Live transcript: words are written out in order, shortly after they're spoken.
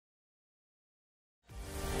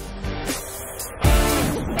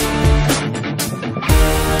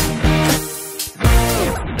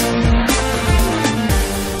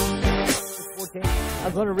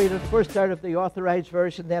I'm going to read it first out of the Authorized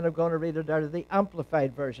Version, then I'm going to read it out of the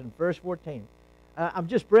Amplified Version, verse 14. I'm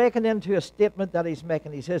just breaking into a statement that he's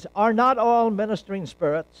making. He says, "Are not all ministering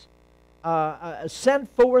spirits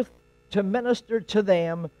sent forth to minister to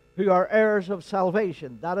them who are heirs of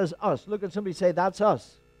salvation?" That is us. Look at somebody, say, that's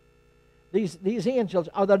us. These angels,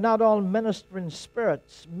 are they not all ministering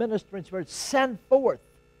spirits sent forth?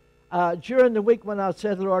 During the week when I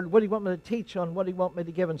said, "Lord, what do you want me to teach on? What do you want me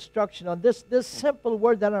to give instruction on?" This simple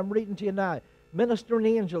word that I'm reading to you now, ministering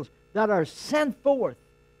angels that are sent forth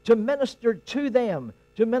to minister to them,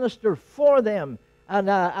 to minister for them. And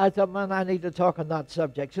I thought, man, I need to talk on that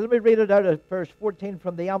subject. So let me read it out of verse 14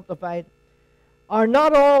 from the Amplified. "Are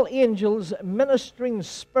not all angels ministering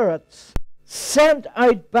spirits sent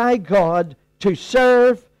out by God to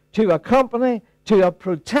serve, to accompany, to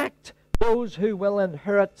protect those who will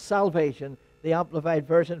inherit salvation?" The Amplified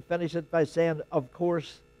Version finishes by saying, of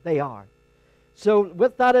course they are. So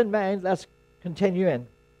with that in mind, let's continue in.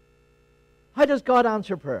 How does God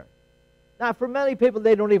answer prayer? Now, for many people,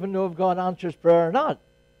 they don't even know if God answers prayer or not.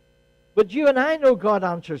 But you and I know God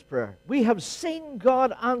answers prayer. We have seen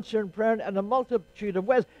God answering prayer in a multitude of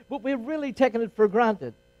ways, but we've really taken it for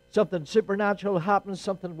granted. Something supernatural happens,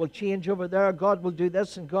 something will change over there, God will do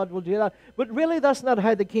this and God will do that. But really, that's not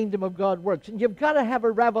how the kingdom of God works. And you've got to have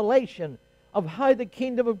a revelation of how the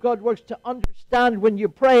kingdom of God works to understand when you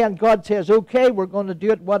pray and God says, okay, we're going to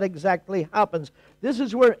do it, what exactly happens. This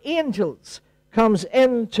is where angels comes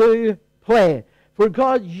into play. For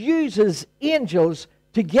God uses angels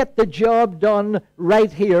to get the job done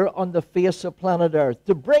right here on the face of planet Earth,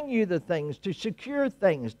 to bring you the things, to secure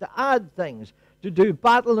things, to add things, to do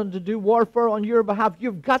battle and to do warfare on your behalf.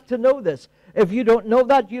 You've got to know this. If you don't know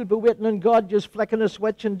that, you'll be waiting on God just flicking a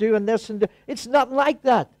switch and doing this and it's not like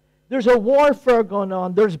that. There's a warfare going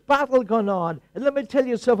on. There's battle going on. And let me tell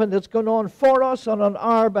you something that's going on for us and on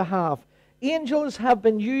our behalf. Angels have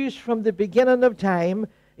been used from the beginning of time.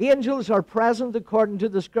 Angels are present according to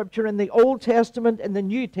the Scripture in the Old Testament and the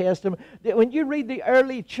New Testament. When you read the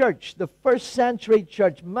early church, the first century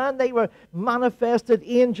church, man, they were manifested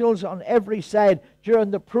angels on every side during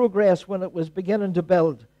the progress when it was beginning to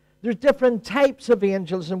build. There's different types of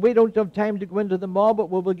angels, and we don't have time to go into them all, but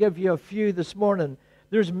we will give you a few this morning.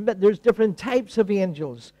 There's different types of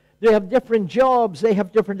angels. They have different jobs, they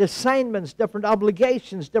have different assignments, different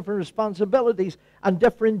obligations, different responsibilities, and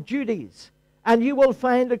different duties. And you will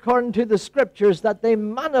find, according to the Scriptures, that they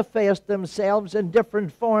manifest themselves in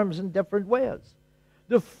different forms and different ways.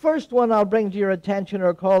 The first one I'll bring to your attention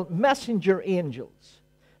are called messenger angels.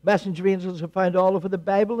 Messenger angels are found all over the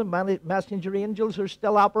Bible, and many messenger angels are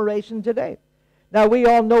still in operation today. Now, we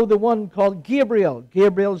all know the one called Gabriel.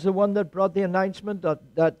 Gabriel's the one that brought the announcement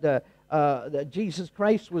that Jesus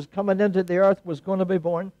Christ was coming into the earth, was going to be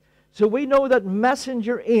born. So we know that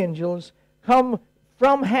messenger angels come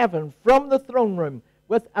from heaven, from the throne room,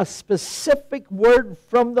 with a specific word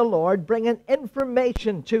from the Lord, bringing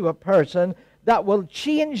information to a person that will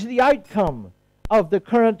change the outcome of the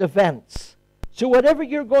current events. So whatever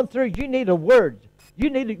you're going through, you need a word. We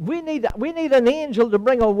need an angel to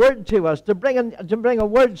bring a word to us, to bring a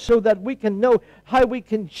word so that we can know how we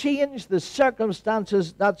can change the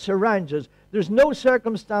circumstances that surround us. There's no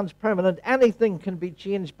circumstance permanent. Anything can be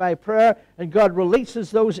changed by prayer, and God releases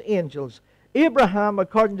those angels. Abraham,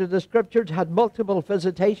 according to the Scriptures, had multiple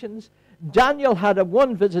visitations. Daniel had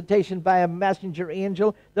one visitation by a messenger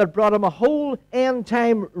angel that brought him a whole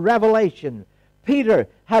end-time revelation. Peter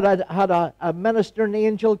had a ministering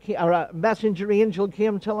angel, or a messenger angel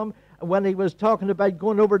came to him when he was talking about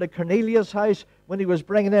going over to Cornelius' house, when he was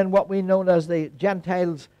bringing in what we know as the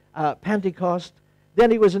Gentiles' Pentecost.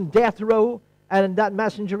 Then he was in death row, and that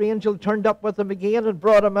messenger angel turned up with him again and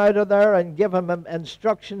brought him out of there and gave him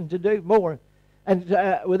instruction to do more. And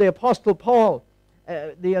with the Apostle Paul,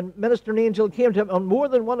 the ministering angel came to him on more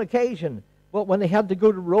than one occasion. But when he had to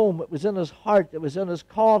go to Rome, it was in his heart, it was in his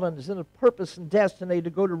calling, it was in his purpose and destiny to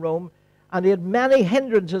go to Rome. And he had many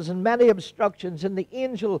hindrances and many obstructions. And the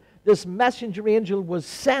angel, this messenger angel, was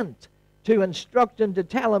sent to instruct and to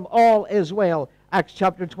tell him all is well. Acts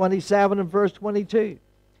chapter 27 and verse 22.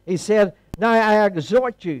 He said, "Now I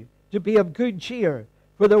exhort you to be of good cheer,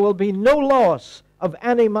 for there will be no loss of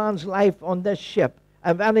any man's life on this ship,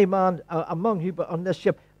 of any man among you on this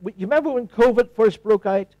ship." You remember when COVID first broke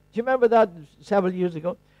out? Do you remember that several years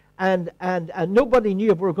ago? And nobody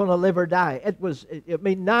knew if we were going to live or die.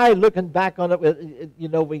 Now looking back on it,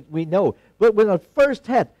 we know. But when it first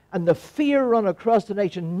hit and the fear run across the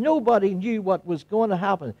nation, nobody knew what was going to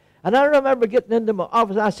happen. And I remember getting into my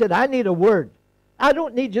office, I said, I need a word. I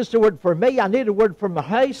don't need just a word for me. I need a word for my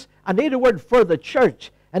house. I need a word for the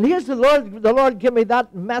church. And here's the Lord give me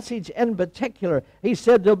that message in particular. He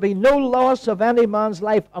said, there'll be no loss of any man's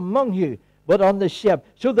life among you, but on the ship.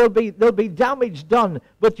 So there'll be damage done,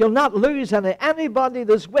 but you'll not lose any. Anybody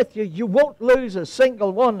that's with you, you won't lose a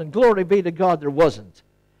single one, and glory be to God, there wasn't.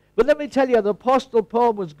 But let me tell you, the Apostle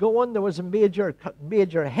Paul was going, there was a major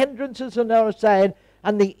hindrances on our side,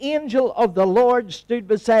 and the angel of the Lord stood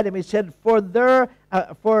beside him. He said, for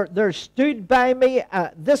there stood by me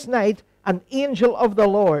this night an angel of the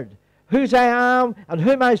Lord, whose I am and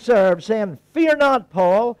whom I serve, saying, fear not,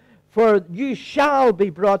 Paul, for you shall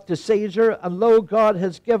be brought to Caesar, and lo, God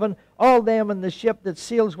has given all them in the ship that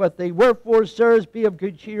sails with thee. Wherefore, sirs, be of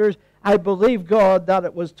good cheer. I believe God that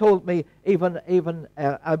it was told me,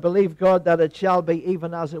 I believe God that it shall be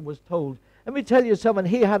even as it was told. Let me tell you something.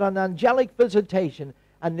 He had an angelic visitation,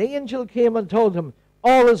 and the angel came and told him,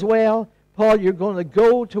 all is well. Paul, you're going to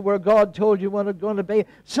go to where God told you when it's going to be.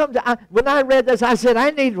 When I read this, I said, I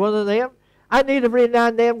need one of them. I need every now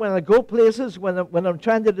and then when I go places, when I'm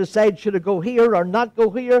trying to decide should I go here or not go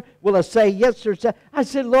here, will I say yes or say? I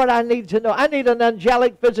said, Lord, I need to know. I need an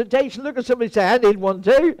angelic visitation. Look at somebody say, I need one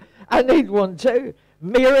too. I need one too.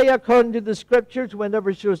 Mary, according to the Scriptures,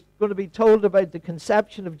 whenever she was going to be told about the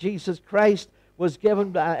conception of Jesus Christ, was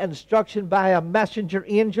given instruction by a messenger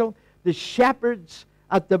angel. The shepherds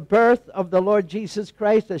at the birth of the Lord Jesus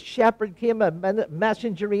Christ, a shepherd came, a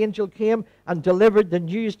messenger angel came and delivered the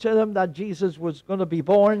news to them that Jesus was going to be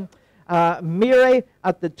born. Mary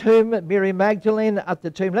at the tomb, Mary Magdalene at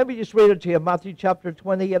the tomb. Let me just read it to you, Matthew chapter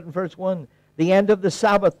 28 and verse 1. The end of the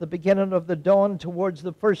Sabbath, the beginning of the dawn, towards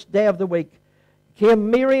the first day of the week,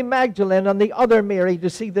 came Mary Magdalene and the other Mary to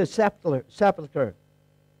see the sepulchre.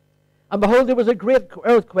 And behold, there was a great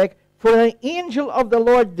earthquake, for an angel of the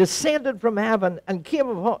Lord descended from heaven and came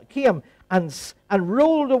and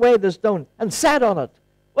rolled away the stone and sat on it.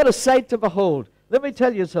 What a sight to behold. Let me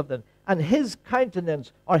tell you something. And his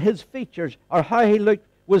countenance, or his features, or how he looked,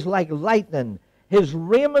 was like lightning. His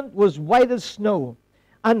raiment was white as snow.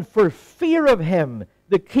 And for fear of him,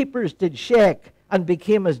 the keepers did shake and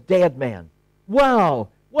became as dead men. Wow,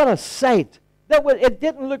 what a sight. It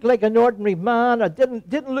didn't look like an ordinary man. It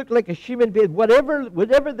didn't look like a human being.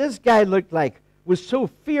 Whatever this guy looked like was so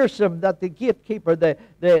fearsome that the gatekeeper,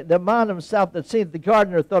 the man himself that saved the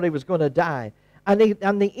gardener, thought he was going to die. And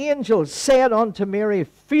the angel said unto Mary,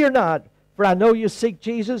 fear not, for I know you seek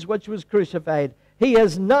Jesus, which was crucified. He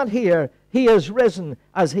is not here. He is risen,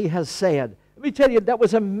 as he has said. Let me tell you, that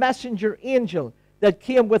was a messenger angel that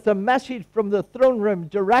came with a message from the throne room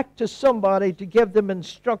direct to somebody to give them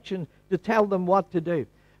instruction, to tell them what to do.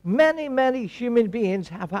 Many, many human beings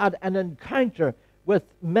have had an encounter with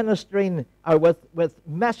ministering or with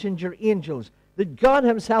messenger angels. That God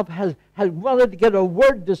himself has wanted to get a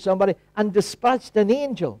word to somebody and dispatched an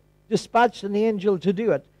angel to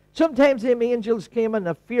do it. Sometimes them angels came in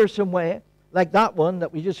a fearsome way, like that one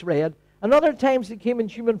that we just read, and other times they came in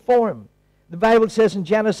human form. The Bible says in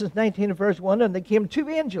Genesis 19 verse 1, and there came two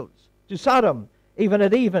angels to Sodom, even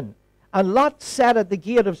at even. And Lot sat at the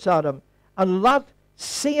gate of Sodom, and Lot,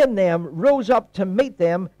 seeing them, rose up to meet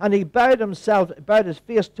them, and he bowed his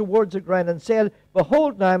face towards the ground, and said,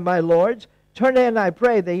 behold now, my lords, turn in, I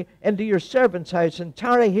pray thee, into your servant's house, and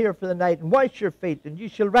tarry here for the night, and wash your feet, and you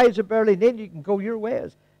shall rise up early, and then you can go your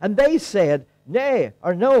ways. And they said, nay,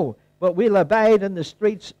 or no, but we'll abide in the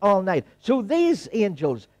streets all night. So these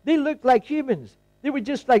angels, they looked like humans. They were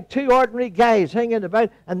just like two ordinary guys hanging about.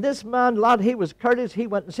 And this man, Lot, he was courteous. He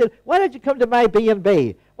went and said, why don't you come to my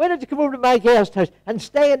B&B? Why don't you come over to my guest house and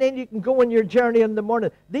stay, and then you can go on your journey in the morning.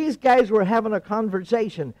 These guys were having a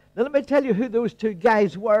conversation. Now let me tell you who those two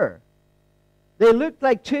guys were. They looked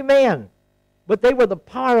like two men, but they were the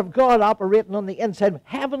power of God operating on the inside.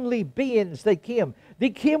 Heavenly beings, they came. They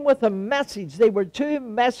came with a message. They were two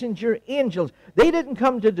messenger angels. They didn't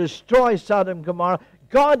come to destroy Sodom and Gomorrah.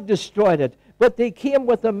 God destroyed it. But they came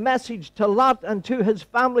with a message to Lot and to his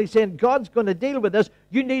family saying, God's going to deal with this.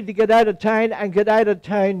 You need to get out of town, and get out of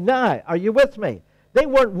town now. Are you with me? They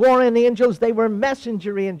weren't warring angels. They were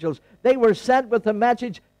messenger angels. They were sent with a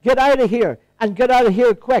message, get out of here, and get out of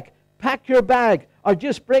here quick. Pack your bag, or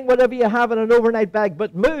just bring whatever you have in an overnight bag,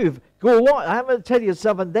 but move. Go on. I'm going to tell you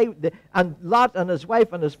something. And Lot and his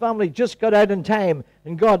wife and his family just got out in time,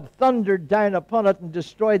 and God thundered down upon it and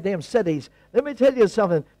destroyed them cities. Let me tell you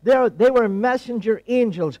something. They were messenger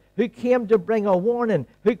angels who came to bring a warning,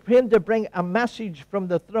 who came to bring a message from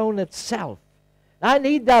the throne itself. I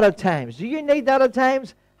need that at times. Do you need that at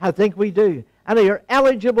times? I think we do. And you're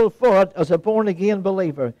eligible for it as a born-again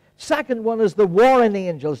believer. Second one is the warring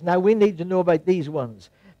angels. Now we need to know about these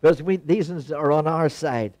ones, because these ones are on our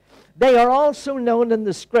side. They are also known in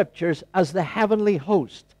the Scriptures as the heavenly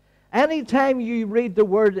host. Anytime you read the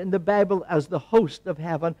word in the Bible as the host of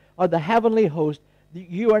heaven or the heavenly host,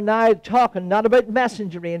 you are now talking not about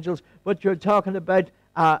messenger angels, but you're talking about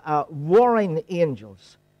warring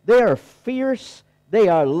angels. They are fierce. They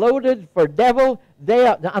are loaded for devil.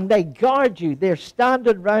 And they guard you. They're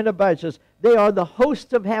standing round about us. They are the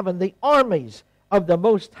hosts of heaven, the armies of the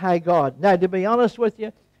Most High God. Now, to be honest with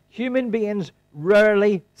you, human beings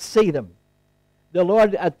rarely see them. The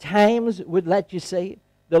Lord at times would let you see.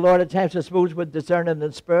 The Lord at times, I suppose, would discern in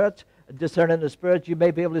the Spirit. Discern in the Spirit, you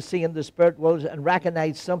may be able to see in the Spirit world and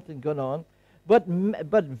recognize something going on. But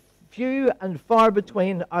few and far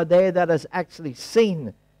between are they that has actually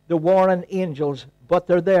seen the warring angels, but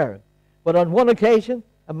they're there. But on one occasion,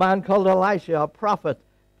 a man called Elisha, a prophet,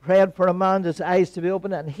 prayed for a man, his eyes to be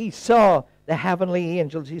opened, and he saw the heavenly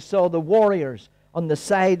angels. He saw the warriors on the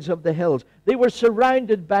sides of the hills. They were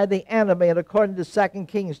surrounded by the enemy, and according to 2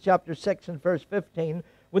 Kings chapter 6 and verse 15,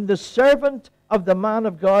 when the servant of the man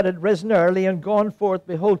of God had risen early and gone forth,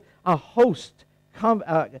 behold, a host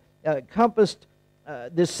compassed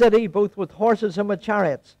the city, both with horses and with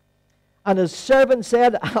chariots. And his servant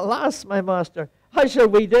said, Alas, my master, how shall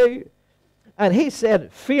we do? And he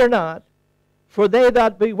said, Fear not, for they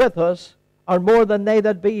that be with us are more than they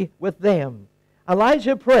that be with them.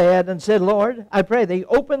 Elijah prayed and said, Lord, I pray thee,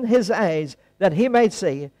 open his eyes that he might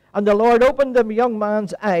see. And the Lord opened the young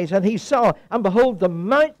man's eyes, and he saw, and behold, the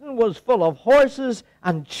mountain was full of horses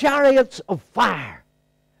and chariots of fire.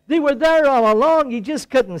 They were there all along. You just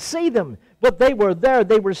couldn't see them, but they were there.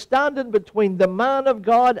 They were standing between the man of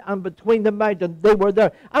God and between the mountain. They were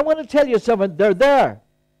there. I want to tell you something. They're there.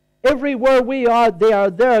 Everywhere we are, they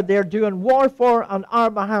are there. They're doing warfare on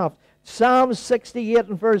our behalf. Psalm 68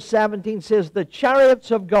 and verse 17 says, The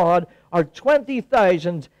chariots of God are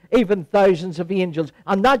 20,000, even thousands of angels.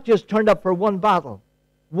 And that just turned up for one battle.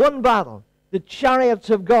 One battle. The chariots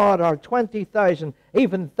of God are 20,000,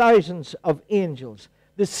 even thousands of angels.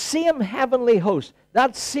 The same heavenly host,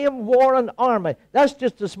 that same warring army, that's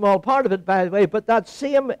just a small part of it, by the way, but that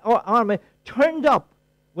same army turned up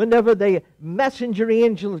whenever the messenger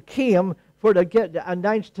angel came for to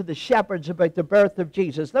announce to the shepherds about the birth of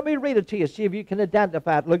Jesus. Let me read it to you, see if you can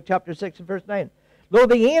identify it. Luke chapter 6 and verse 9. Lo,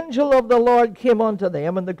 the angel of the Lord came unto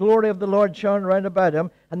them, and the glory of the Lord shone round about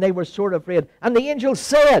him, and they were sore afraid. And the angel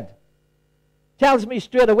said, tells me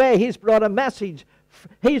straight away, he's brought a message.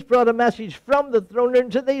 He's brought a message from the throne room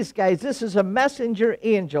to these guys. This is a messenger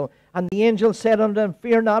angel. And the angel said unto them,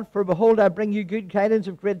 Fear not, for behold, I bring you good tidings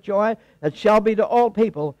of great joy, that shall be to all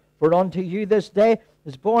people. For unto you this day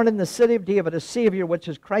is born in the city of David a Savior, which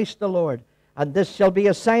is Christ the Lord. And this shall be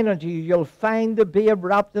a sign unto you. You'll find the babe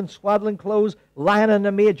wrapped in swaddling clothes, lying in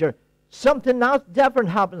a manger. Something not different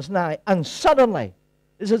happens now. And suddenly,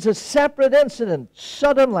 this is a separate incident.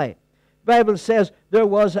 Suddenly, the Bible says there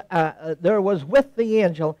was with the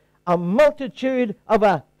angel a multitude of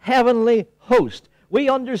a heavenly host. We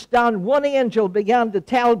understand one angel began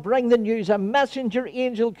to bring the news. A messenger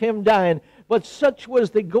angel came down. But such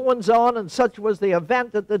was the goings on and such was the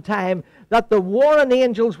event at the time that the warring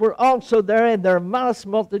angels were also there in their mass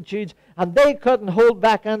multitudes, and they couldn't hold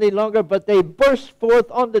back any longer, but they burst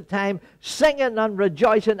forth on the time, singing and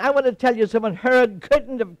rejoicing. I want to tell you something. Herod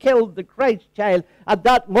couldn't have killed the Christ child at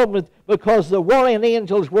that moment because the warring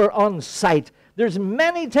angels were on sight. There's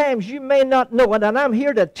many times you may not know it, and I'm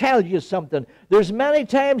here to tell you something. There's many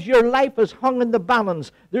times your life is hung in the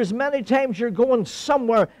balance. There's many times you're going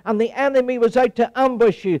somewhere and the enemy was out to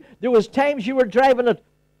ambush you. There was times you were driving at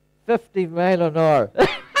 50 miles an hour.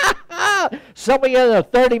 Some of you in a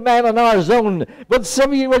 30-mile-an-hour zone, but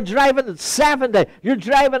some of you were driving at 70. You're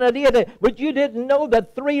driving at 80, but you didn't know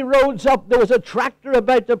that 3 roads up there was a tractor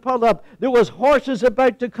about to pull up. There was horses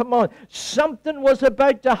about to come on. Something was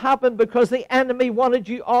about to happen because the enemy wanted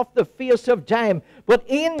you off the face of time. But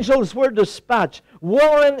angels were dispatched.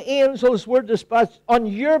 Warring angels were dispatched on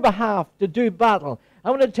your behalf to do battle.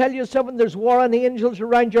 I want to tell you something. There's warring angels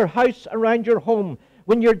around your house, around your home.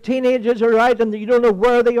 When your teenagers are out and you don't know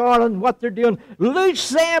where they are and what they're doing, loose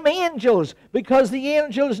them angels, because the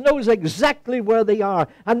angels knows exactly where they are,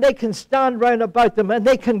 and they can stand round about them, and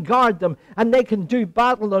they can guard them, and they can do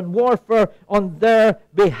battle and warfare on their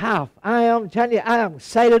behalf. I am telling you, I am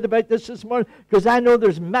excited about this morning, because I know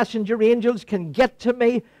there's messenger angels can get to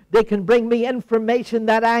me. They can bring me information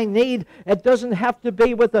that I need. It doesn't have to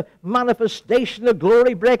be with a manifestation of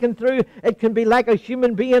glory breaking through. It can be like a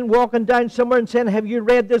human being walking down somewhere and saying, have you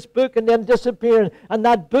read this book? And then disappearing. And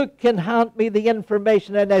that book can hand me the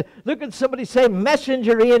information I need. Look at somebody say,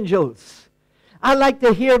 messenger angels. I like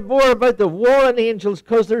to hear more about the warring angels,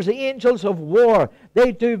 because there's angels of war.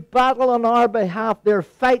 They do battle on our behalf. They're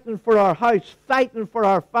fighting for our house, fighting for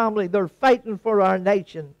our family. They're fighting for our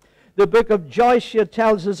nation. The book of Joshua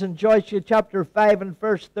tells us in Joshua chapter 5 and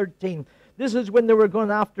verse 13. This is when they were going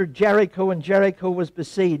after Jericho, and Jericho was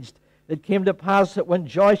besieged. It came to pass that when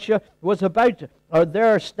Joshua was about, or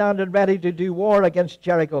there standing ready to do war against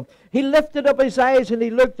Jericho, he lifted up his eyes and he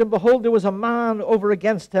looked, and behold, there was a man over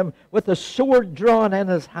against him with a sword drawn in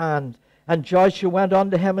his hand. And Joshua went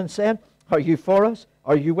unto him and said, Are you for us?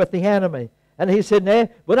 Are you with the enemy? And he said, Nay,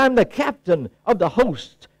 but I'm the captain of the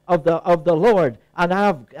host of the Lord, and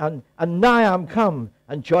now I'm come.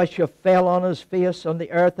 And Joshua fell on his face on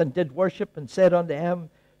the earth and did worship, and said unto him,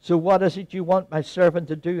 So what is it you want my servant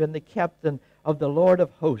to do? And the captain of the Lord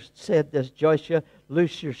of hosts said this, Joshua,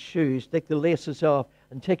 loose your shoes, take the laces off,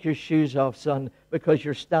 and take your shoes off, son, because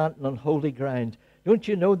you're standing on holy ground. Don't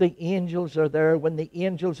you know the angels are there? When the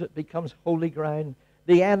angels, it becomes holy ground.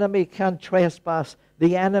 The enemy can't trespass.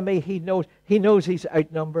 The enemy, he knows he's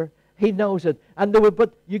outnumbered. He knows it.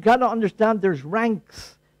 But you got to understand there's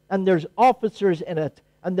ranks and there's officers in it.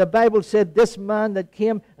 And the Bible said this man that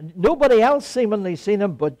came, and nobody else seemingly seen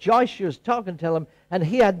him, but Joshua's talking to him, and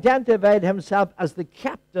he identified himself as the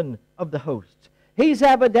captain of the host. He's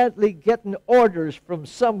evidently getting orders from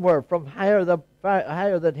somewhere, from higher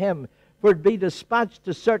than him, for it to be dispatched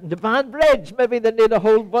to certain, to Banbridge. Maybe they need a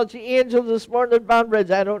whole bunch of angels this morning at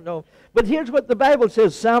Banbridge, I don't know. But here's what the Bible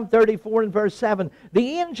says, Psalm 34 and verse 7.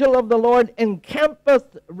 The angel of the Lord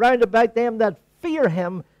encampeth round about them that fear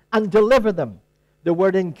him and deliver them. The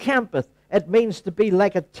word encampeth, it means to be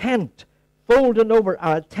like a tent, folding over,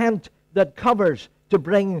 a tent that covers to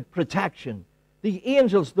bring protection. The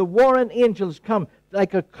angels, the warring angels come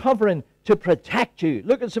like a covering to protect you.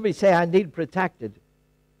 Look at somebody say, I need protected.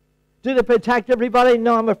 Do they protect everybody?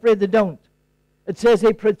 No, I'm afraid they don't. It says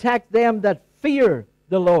they protect them that fear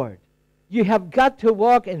the Lord. You have got to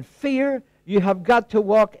walk in fear. You have got to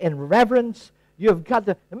walk in reverence. You've got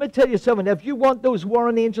to, let me tell you something, if you want those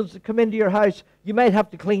warring angels to come into your house, you might have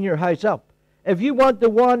to clean your house up. If you want the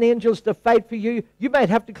warring angels to fight for you, you might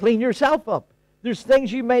have to clean yourself up. There's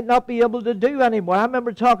things you might not be able to do anymore. I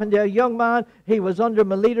remember talking to a young man. He was under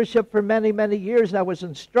my leadership for many, many years. I was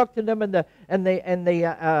instructing him in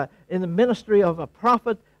the ministry of a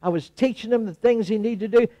prophet. I was teaching him the things he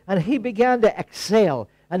needed to do, and he began to excel.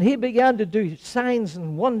 And he began to do signs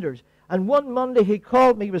and wonders. And one Monday he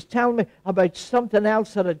called me. He was telling me about something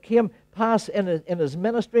else that had came past in his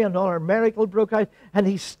ministry, and another miracle broke out. And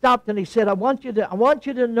he stopped and he said, I want you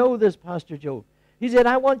to know this, Pastor Joe. He said,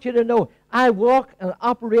 I want you to know I walk and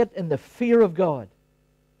operate in the fear of God.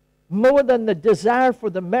 More than the desire for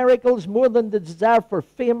the miracles, more than the desire for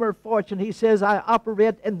fame or fortune, he says, I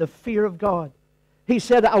operate in the fear of God. He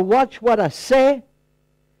said, I watch what I say,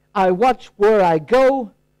 I watch where I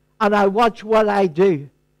go, and I watch what I do.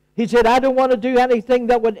 He said, I don't want to do anything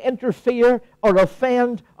that would interfere or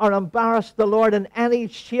offend or embarrass the Lord in any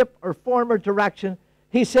shape or form or direction.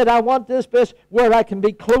 He said, I want this place where I can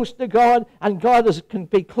be close to God and God can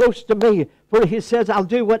be close to me. For he says, I'll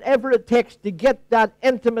do whatever it takes to get that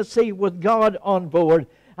intimacy with God on board.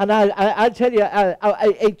 And I tell you,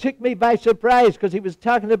 it took me by surprise because he was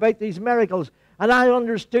talking about these miracles. And I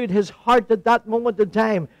understood his heart at that moment in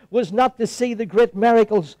time was not to see the great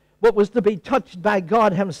miracles, but was to be touched by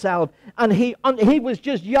God himself. And he was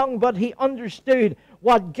just young, but he understood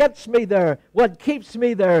what gets me there, what keeps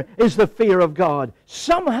me there, is the fear of God.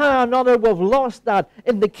 Somehow or another, we've lost that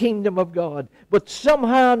in the kingdom of God. But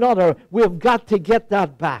somehow or another, we've got to get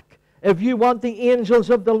that back. If you want the angels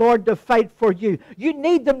of the Lord to fight for you, you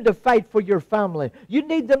need them to fight for your family. You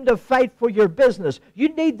need them to fight for your business. You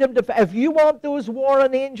need them to if you want those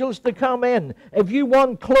warring angels to come in, if you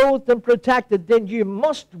want clothed and protected, then you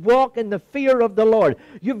must walk in the fear of the Lord.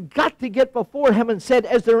 You've got to get before him and said,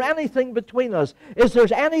 is there anything between us? Is there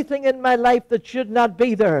anything in my life that should not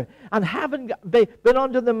be there? And having been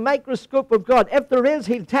under the microscope of God, if there is,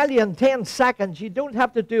 he'll tell you in 10 seconds. You don't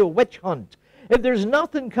have to do a witch hunt. If there's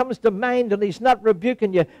nothing comes to mind and he's not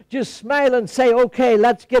rebuking you, just smile and say, okay,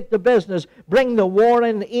 let's get to business. Bring the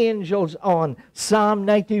warring angels on. Psalm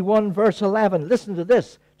 91 verse 11. Listen to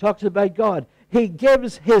this. Talks about God. He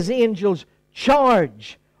gives his angels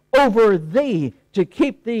charge over thee to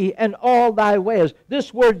keep thee in all thy ways.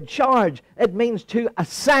 This word charge, it means to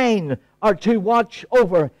assign or to watch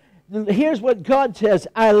over. Here's what God says.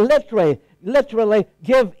 I literally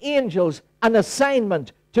give angels an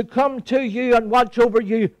assignment to come to you and watch over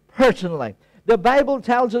you personally. The Bible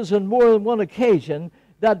tells us on more than one occasion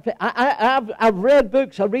that I've read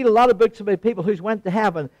books. I read a lot of books about people who went to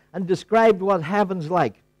heaven and described what heaven's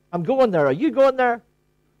like. I'm going there. Are you going there?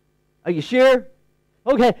 Are you sure?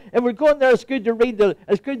 Okay, and we're going there. It's good to read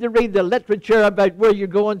the literature about where you're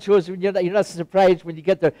going to, so you're not surprised when you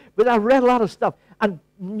get there. But I've read a lot of stuff, and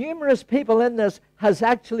numerous people in this has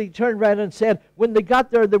actually turned around and said when they got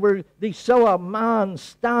there, they saw a man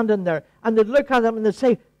standing there, and they'd look at him and they'd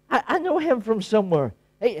say, I know him from somewhere.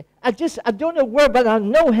 Hey, I don't know where, but I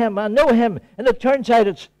know him. And it turns out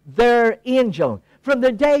it's their angel. From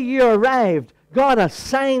the day you arrived, God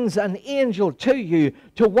assigns an angel to you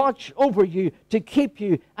to watch over you, to keep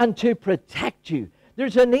you, and to protect you.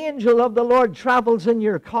 There's an angel of the Lord travels in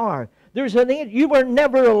your car. You are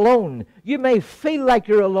never alone. You may feel like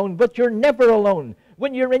you're alone, but you're never alone.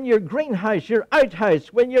 When you're in your greenhouse, your outhouse,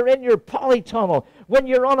 when you're in your polytunnel, when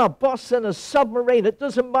you're on a bus in a submarine, it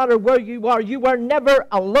doesn't matter where you are never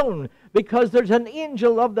alone, because there's an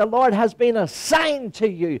angel of the Lord has been assigned to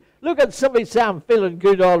you. Look at somebody say, I'm feeling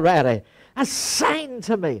good already. Assigned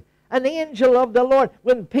to me. An angel of the Lord.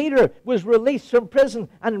 When Peter was released from prison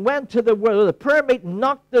and went to the prayer meeting,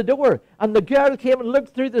 knocked the door, and the girl came and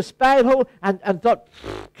looked through the spy hole and thought,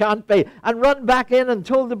 can't be, and run back in and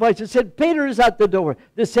told the boys, they said, Peter's at the door.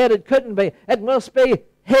 They said it couldn't be. It must be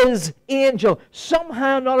his angel.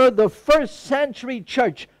 Somehow or another, the first century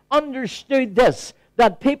church understood this,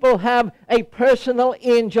 that people have a personal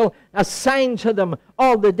angel assigned to them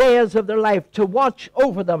all the days of their life to watch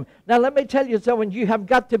over them. Now let me tell you something, you have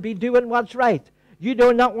got to be doing what's right. You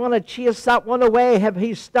do not want to chase that one away if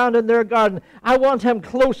he's standing in their garden. I want him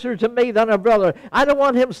closer to me than a brother. I don't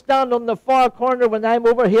want him standing on the far corner when I'm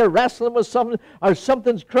over here wrestling with something or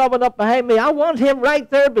something's crumbling up behind me. I want him right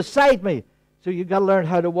there beside me. So you've got to learn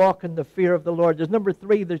how to walk in the fear of the Lord. There's number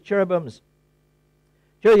 3, the cherubims.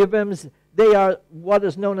 Cherubims, they are what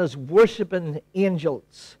is known as worshiping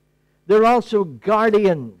angels. They're also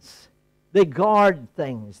guardians. They guard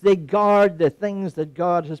things. They guard the things that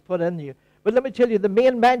God has put in you. But let me tell you, the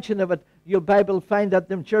main mention of it, your Bible find that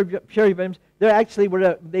them cherubims,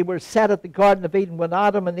 they were set at the Garden of Eden when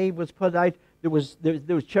Adam and Eve was put out.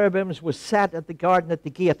 Those cherubims were set at the garden at the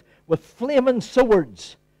gate with flaming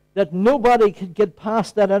swords that nobody could get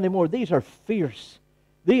past that anymore. These are fierce.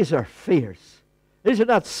 These are fierce. These are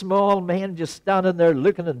not small men just standing there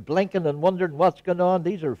looking and blinking and wondering what's going on.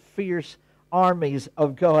 These are fierce armies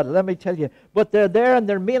of God. Let me tell you. But they're there, and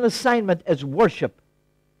their main assignment is worship.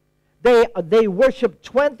 They worship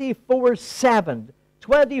 24/7,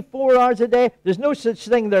 24 hours a day. There's no such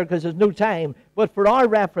thing there because there's no time. But for our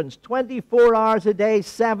reference, 24 hours a day,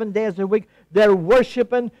 7 days a week, they're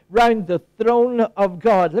worshiping round the throne of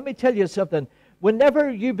God. Let me tell you something. Whenever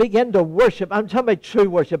you begin to worship, I'm talking about true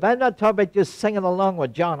worship. I'm not talking about just singing along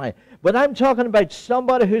with Johnny. But I'm talking about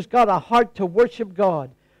somebody who's got a heart to worship God.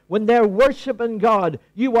 When they're worshiping God,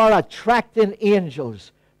 you are attracting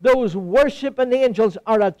angels. Those worshiping angels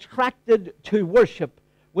are attracted to worship.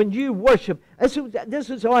 When you worship, this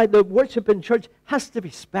is why the worship in church has to be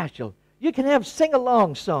special. You can have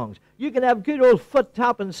sing-along songs. You can have good old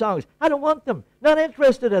foot-tapping songs. I don't want them. Not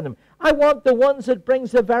interested in them. I want the ones that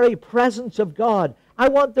brings the very presence of God. I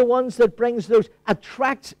want the ones that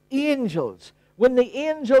attracts angels. When the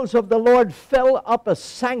angels of the Lord fill up a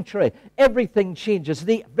sanctuary, everything changes.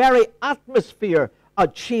 The very atmosphere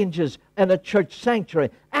changes in a church sanctuary.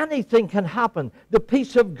 Anything can happen. The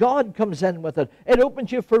peace of God comes in with it. It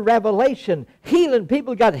opens you for revelation. Healing.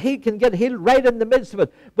 People can get healed right in the midst of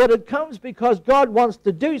it. But it comes because God wants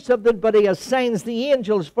to do something, but He assigns the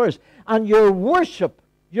angels first. And your worship,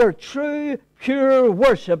 your true, pure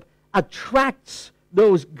worship, attracts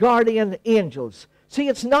those guardian angels. See,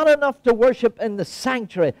 it's not enough to worship in the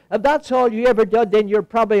sanctuary. If that's all you ever did, then you're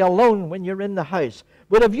probably alone when you're in the house.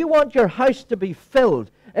 But if you want your house to be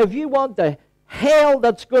filled, if you want the hell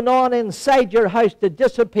that's going on inside your house to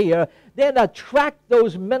disappear, then attract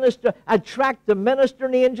the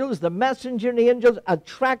ministering angels, the messengering angels,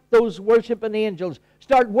 attract those worshiping angels.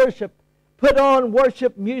 Start worship. Put on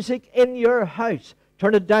worship music in your house.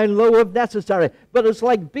 Turn it down low if necessary. But it's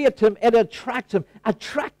like bait them, it attracts them.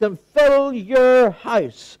 Attract them. Fill your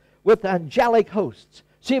house with angelic hosts.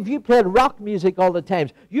 See, if you played rock music all the time,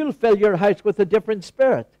 you'll fill your house with a different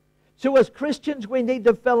spirit. So as Christians, we need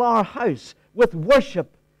to fill our house with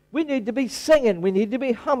worship. We need to be singing. We need to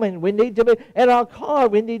be humming. We need to be in our car.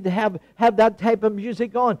 We need to have that type of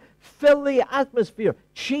music on. Fill the atmosphere.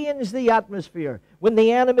 Change the atmosphere. When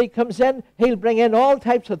the enemy comes in, he'll bring in all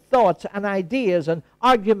types of thoughts and ideas and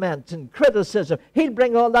arguments and criticism. He'll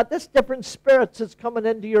bring all that. There's different spirits that's coming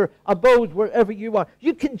into your abode wherever you are.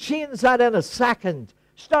 You can change that in a second.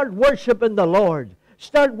 Start worshiping the Lord.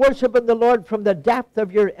 Start worshiping the Lord from the depth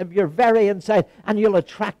of your very inside, and you'll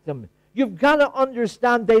attract them. You've got to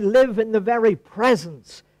understand they live in the very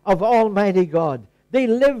presence of Almighty God. They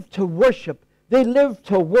live to worship. They live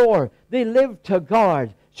to war. They live to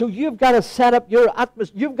guard. So you've got to set up your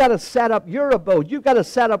atmosphere. You've got to set up your abode. You've got to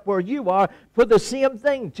set up where you are for the same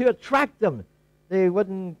thing, to attract them. They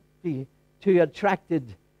wouldn't be too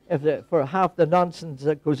attracted for half the nonsense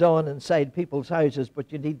that goes on inside people's houses,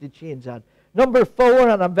 but you need to change that. Number 4,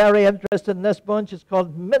 and I'm very interested in this bunch, it's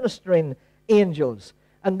called ministering angels.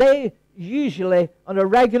 And they usually, on a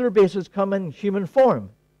regular basis, come in human form.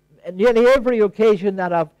 And nearly every occasion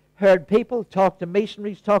that I've heard people talk to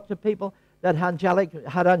missionaries, talk to people that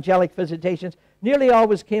had angelic visitations, nearly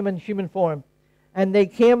always came in human form. And they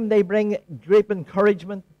came, they bring great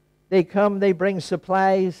encouragement. They come, they bring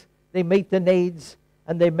supplies, they meet the needs,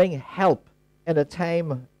 and they bring help in a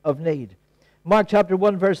time of need. Mark chapter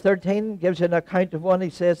 1 verse 13 gives an account of one. He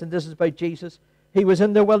says, and this is about Jesus, he was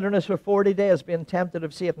in the wilderness for 40 days being tempted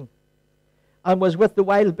of Satan, and was with the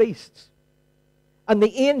wild beasts. And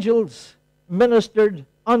the angels ministered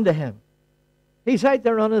unto him. He's out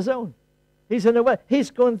there on his own.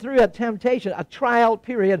 He's going through a temptation, a trial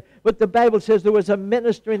period, but the Bible says there was a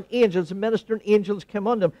ministering angels. The ministering angels came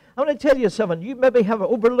unto him. I want to tell you something. You maybe have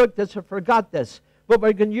overlooked this or forgot this, but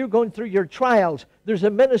when you're going through your trials, there's a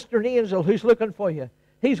ministering angel who's looking for you.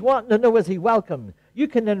 He's wanting to know, is he welcome? You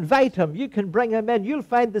can invite him. You can bring him in. You'll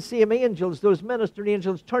find the same angels, those ministering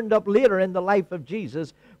angels, turned up later in the life of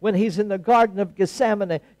Jesus when he's in the Garden of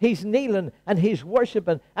Gethsemane. He's kneeling and he's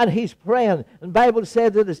worshiping and he's praying. And the Bible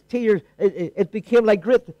said that his tears, it became like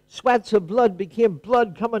great sweats of blood, became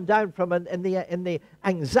blood coming down from him in the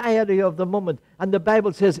anxiety of the moment. And the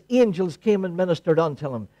Bible says angels came and ministered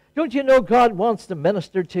unto him. Don't you know God wants to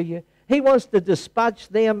minister to you? He wants to dispatch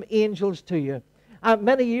them angels to you.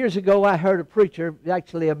 Many years ago, I heard a preacher,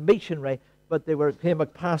 actually a missionary, but they became a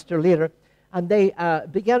pastor later, and they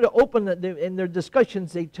began to open, in their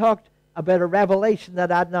discussions, they talked about a revelation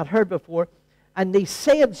that I had not heard before, and they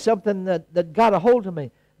said something that got a hold of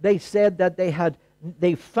me. They said that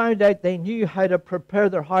they found out they knew how to prepare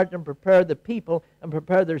their heart and prepare the people and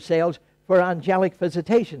prepare themselves for angelic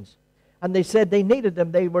visitations. And they said they needed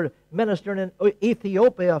them. They were ministering in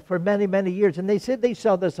Ethiopia for many, many years, and they said they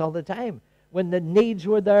saw this all the time. When the needs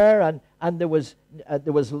were there and there was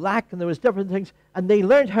lack and there was different things, and they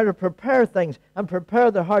learned how to prepare things and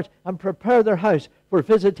prepare their hearts and prepare their house for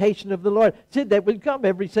visitation of the Lord. See, they would come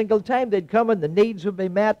every single time. They'd come and the needs would be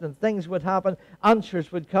met and things would happen.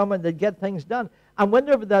 Answers would come and they'd get things done. And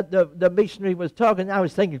whenever the missionary was talking, I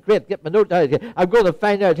was thinking, great, get my note out. I'm going to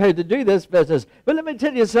find out how to do this business. But let me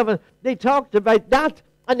tell you something. They talked about that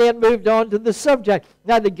and then moved on to the subject.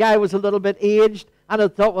 Now, the guy was a little bit aged. And I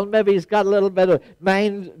thought, well, maybe he's got a little bit of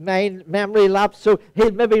memory lapse, so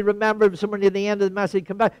he'll maybe remember somewhere near the end of the message,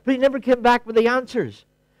 come back. But he never came back with the answers.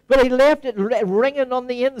 But he left it ringing on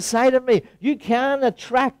the inside of me. You can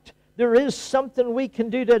attract. There is something we can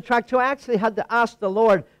do to attract. So I actually had to ask the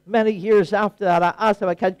Lord many years after that. I asked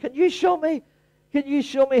him, can you show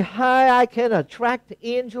me how I can attract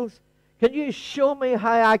angels? Can you show me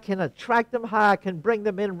how I can attract them, how I can bring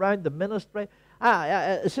them in around the ministry?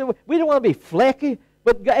 So we don't want to be flaky,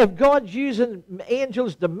 but if God's using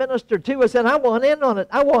angels to minister to us, then I want in on it.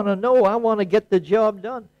 I want to know. I want to get the job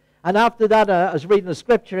done. And after that, I was reading the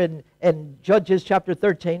scripture in Judges chapter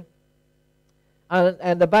 13.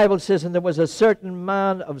 And the Bible says, and there was a certain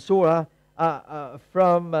man of Zorah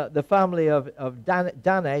from the family of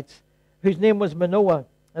Danites, whose name was Manoah.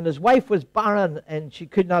 And his wife was barren, and she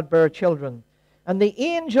could not bear children. And the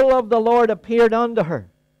angel of the Lord appeared unto her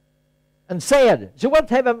and said, so what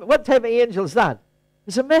type of angel is that?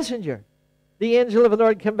 It's a messenger. The angel of the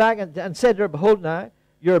Lord came back and said to her, behold now,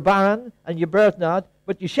 you're barren, and you beareth not,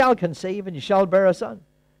 but you shall conceive, and you shall bear a son.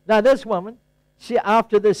 Now this woman,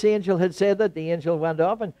 after this angel had said that, the angel went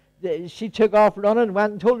off, and she took off running and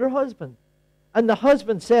went and told her husband. And the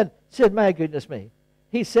husband said, my goodness me.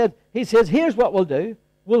 He says, here's what we'll do.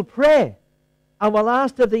 We'll pray, and we'll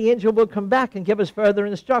ask if the angel will come back and give us further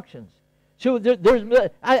instructions. So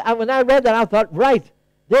when I read that, I thought, right,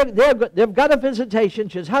 they've got a visitation.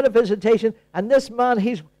 She's had a visitation, and this man,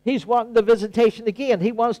 he's wanting the visitation again.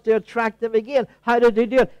 He wants to attract them again. How did he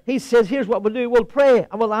do it? He says, here's what we'll do. We'll pray,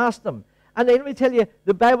 and we'll ask them. And let me tell you,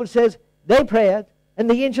 the Bible says they prayed, and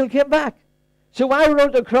the angel came back. So I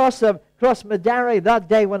wrote across my diary that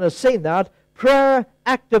day when I seen that, prayer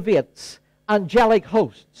activates angelic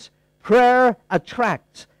hosts. Prayer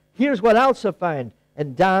attracts. Here's what else I found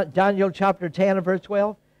in Daniel chapter 10 and verse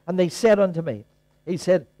 12. And they said unto me, he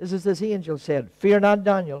said, this angel said, fear not,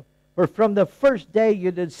 Daniel, for from the first day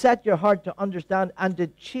you did set your heart to understand and to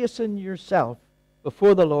chasten yourself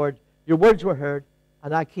before the Lord. Your words were heard,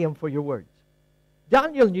 and I came for your words.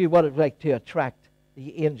 Daniel knew what it was like to attract the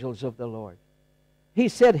the angels of the Lord. He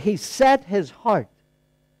said he set his heart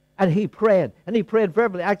and he prayed. And he prayed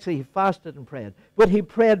fervently. Actually, he fasted and prayed. But he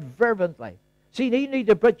prayed fervently. See, you need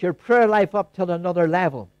to put your prayer life up to another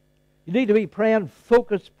level. You need to be praying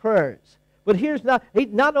focused prayers. But here's not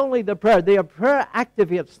only the prayer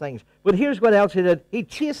activates things. But here's what else he did. He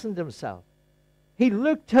chastened himself. He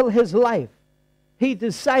looked till his life. He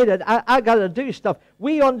decided, I got to do stuff.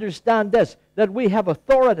 We understand this, that we have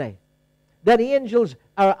authority. That angels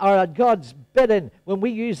are at God's bidding. When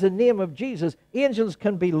we use the name of Jesus, angels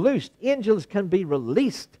can be loosed. Angels can be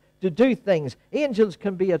released to do things. Angels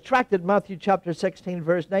can be attracted. Matthew chapter 16,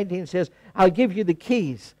 verse 19 says, I'll give you the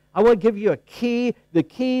keys. I want to give you a key, the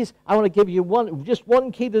keys. I want to give you just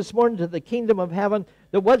one key this morning to the kingdom of heaven,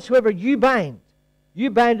 that whatsoever you bind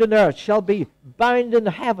on earth shall be bound in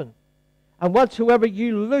heaven. And whatsoever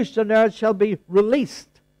you loose on earth shall be released.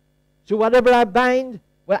 So whatever I bind,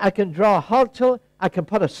 well, I can draw a halt to, I can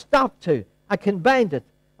put a stop to, I can bind it.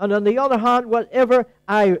 And on the other hand, whatever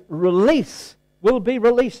I release will be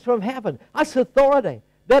released from heaven. That's authority.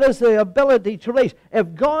 That is the ability to release.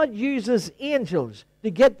 If God uses angels to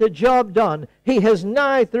get the job done, He has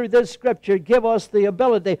now, through this scripture, give us the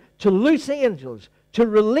ability to loose angels, to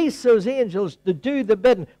release those angels to do the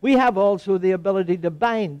bidding. We have also the ability to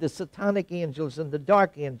bind the satanic angels and the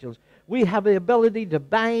dark angels. We have the ability to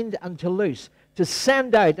bind and to loose, to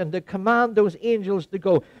send out and to command those angels to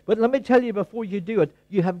go. But let me tell you, before you do it,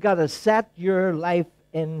 you have got to set your life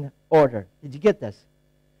in order. Did you get this?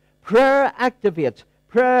 Prayer activates.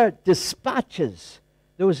 Prayer dispatches.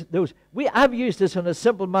 I've used this in a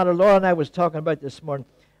simple matter. Laura and I was talking about this morning.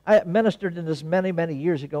 I ministered in this many, many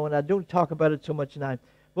years ago, and I don't talk about it so much now.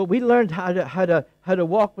 But we learned how to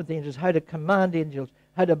walk with angels, how to command angels,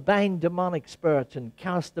 how to bind demonic spirits and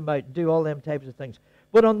cast them out, do all them types of things.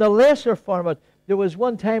 But on the lesser format, there was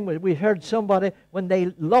one time when we heard somebody, when they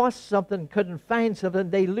lost something, couldn't find something,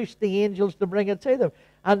 they loosed the angels to bring it to them.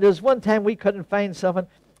 And there's one time we couldn't find something,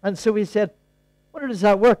 and so we said, "Where does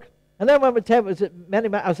that work?" And then when we tell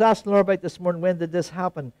I was asking Laura about this morning, when did this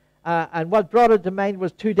happen? And what brought it to mind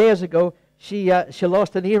was 2 days ago, she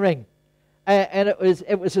lost an earring. And it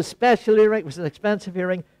was a special earring, it was an expensive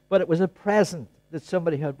earring, but it was a present that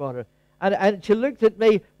somebody had bought her. And she looked at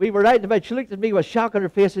me, we were out and about, she looked at me with shock on her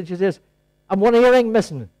face, and she says, "I'm one earring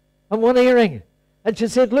missing. I'm one earring." And she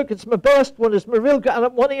said, "Look, it's my best one, it's my real good, and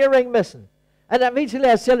I'm one earring missing." And immediately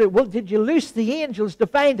I said, "Well, did you loose the angels to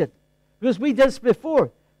find it?" Because we did this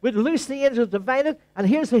before. We'd loose the angels to find it, and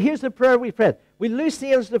here's the prayer we prayed. We loose the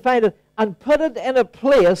angels to find it and put it in a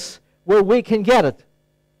place where we can get it.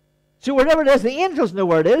 So wherever it is, the angels know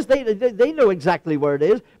where it is. They know exactly where it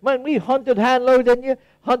is. When we hunted high and low, didn't you?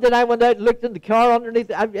 Hunted, I went out and looked in the car, underneath,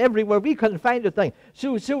 everywhere. We couldn't find a thing.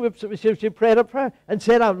 So she prayed a prayer and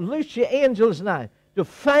said, "I'll loose your angels now to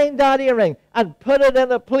find that earring and put it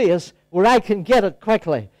in a place where I can get it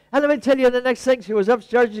quickly." And let me tell you, the next thing, she was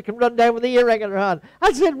upstairs, she came run down with the earring in her hand.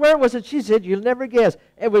 I said, "Where was it?" She said, "You'll never guess.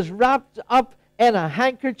 It was wrapped up in a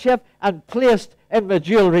handkerchief and placed in my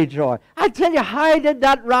jewelry drawer." I tell you, how did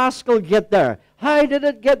that rascal get there? How did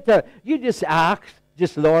it get there? You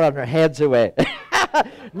just Laura on her head's away.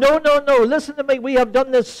 No. Listen to me. We have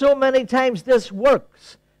done this so many times. This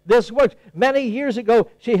works. This works. Many years ago,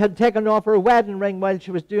 she had taken off her wedding ring while she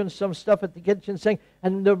was doing some stuff at the kitchen sink,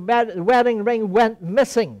 and the wedding ring went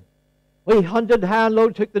missing. We hunted high and low,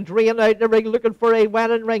 took the drain out of the ring, looking for a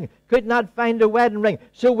wedding ring. Could not find a wedding ring.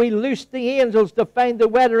 So we loosed the angels to find the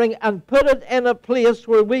wedding ring and put it in a place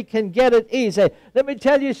where we can get it easy. Let me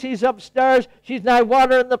tell you, she's upstairs. She's now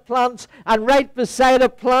watering the plants. And right beside a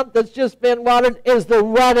plant that's just been watered is the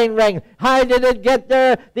wedding ring. How did it get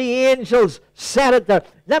there? The angels set it there.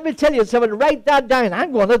 Let me tell you something. Write that down.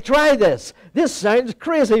 I'm going to try this. This sounds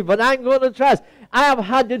crazy, but I'm going to try it. I have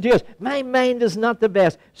had to do this. My mind is not the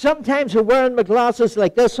best. Sometimes I'm wearing my glasses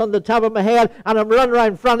like this on the top of my head, and I'm running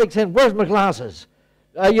around frantic saying, "Where's my glasses?"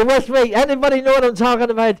 Are you with me? Anybody know what I'm talking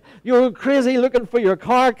about? You're crazy looking for your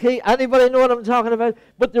car key. Anybody know what I'm talking about?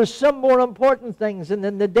 But there's some more important things. And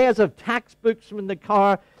in the days of tax books in the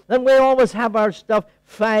car, then we always have our stuff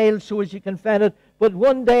filed so as you can find it. But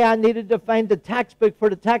one day I needed to find the tax book for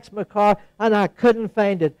the tax of my car, and I couldn't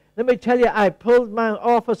find it. Let me tell you, I pulled my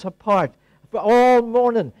office apart. For all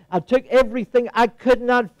morning, I took everything. I could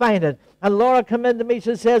not find it. And Laura came in to me.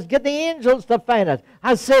 She says, "Get the angels to find it."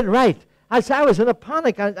 I said, "Right." I was in a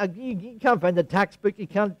panic. You can't find the tax book. You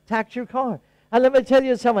can't tax your car. And let me tell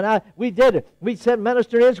you something. We did it. We said,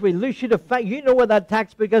 Minister is, we loose you to find. You know where that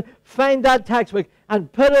tax book is. Find that tax book and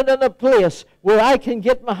put it in a place where I can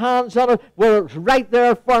get my hands on it, where it's right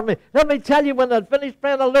there for me. Let me tell you, when I finished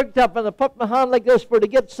praying, I looked up and I put my hand like this for to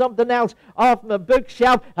get something else off my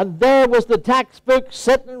bookshelf, and there was the tax book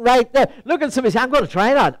sitting right there. Look at somebody say, I'm going to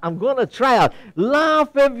try that. I'm going to try it.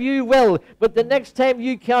 Laugh if you will, but the next time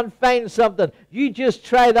you can't find something, you just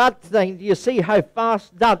try that thing. You see how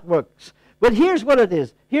fast that works. But here's what it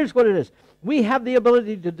is. Here's what it is. We have the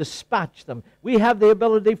ability to dispatch them. We have the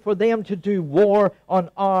ability for them to do war on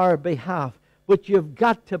our behalf. But you've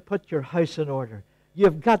got to put your house in order.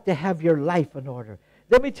 You've got to have your life in order.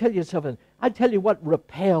 Let me tell you something. I tell you what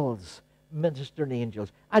repels ministering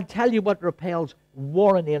angels. I tell you what repels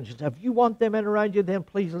warring angels. If you want them in around you, then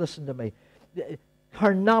please listen to me.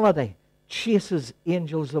 Carnality chases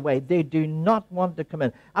angels away. They do not want to come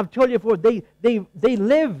in. I've told you before, they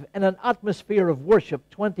live in an atmosphere of worship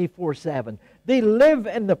 24/7. They live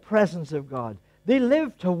in the presence of God. They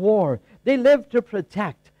live to war. They live to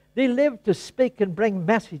protect. They live to speak and bring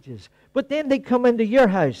messages. But then they come into your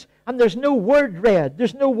house and there's no word read.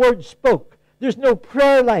 There's no word spoke. There's no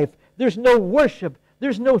prayer life. There's no worship.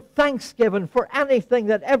 There's no thanksgiving for anything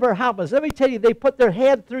that ever happens. Let me tell you, they put their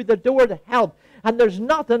head through the door to help, and there's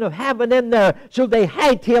nothing of heaven in there, so they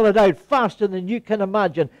hightail it out faster than you can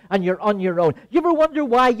imagine, and you're on your own. You ever wonder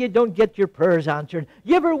why you don't get your prayers answered?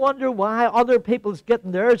 You ever wonder why other people's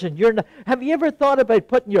getting theirs and you're not? Have you ever thought about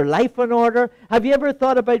putting your life in order? Have you ever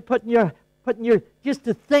thought about putting your just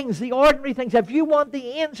the things, the ordinary things? If you want the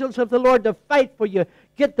angels of the Lord to fight for you,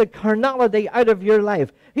 get the carnality out of your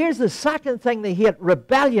life. Here's the second thing they hate: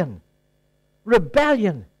 rebellion.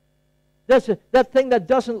 Rebellion. That thing that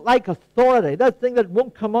doesn't like authority, that thing that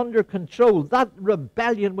won't come under control, that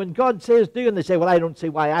rebellion. When God says do, and they say, well, I don't see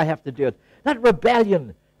why I have to do it. That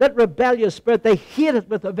rebellion, that rebellious spirit, they hate it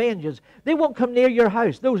with a vengeance. They won't come near your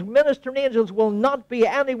house. Those ministering angels will not be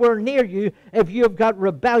anywhere near you if you've got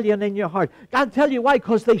rebellion in your heart. I'll tell you why,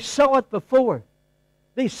 because they saw it before.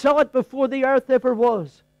 They saw it before the earth ever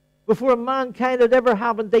was. Before mankind had ever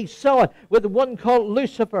happened, they saw it with one called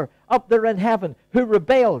Lucifer up there in heaven who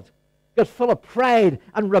rebelled. Got full of pride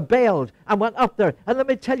and rebelled and went up there. And let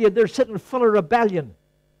me tell you, they're sitting full of rebellion.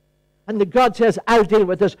 And the God says, I'll deal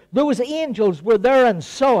with this. Those angels were there and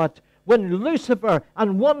saw it when Lucifer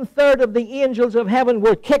and 1/3 of the angels of heaven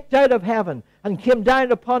were kicked out of heaven and came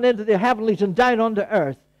down upon into the heavenlies and down onto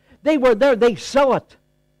earth. They were there. They saw it.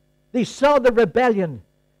 They saw the rebellion.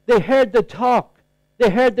 They heard the talk. They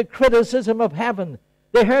heard the criticism of heaven.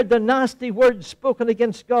 They heard the nasty words spoken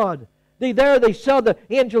against God. They saw the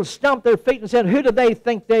angels stomp their feet and said, who do they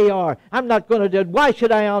think they are? I'm not going to do it. Why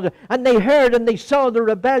should I honor? And they heard and they saw the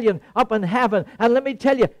rebellion up in heaven. And let me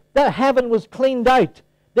tell you, that heaven was cleaned out.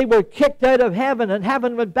 They were kicked out of heaven, and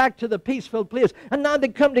heaven went back to the peaceful place. And now they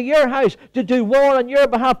come to your house to do war on your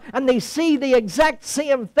behalf, and they see the exact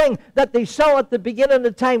same thing that they saw at the beginning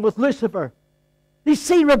of time with Lucifer. They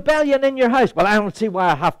see rebellion in your house. Well, I don't see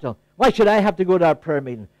why I have to. Why should I have to go to that prayer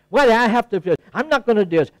meeting? Why do I have to? I'm not going to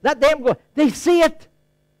do it. Let them go. They see it.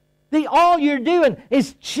 All you're doing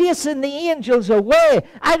is chasing the angels away.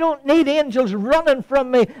 I don't need angels running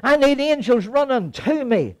from me. I need angels running to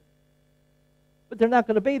me. But they're not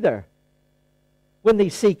going to be there. When they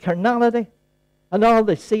see carnality, and all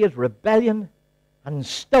they see is rebellion, and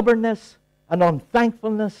stubbornness, and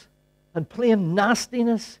unthankfulness, and plain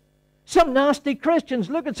nastiness. Some nasty Christians,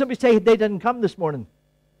 look at somebody say they didn't come this morning.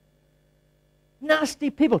 Nasty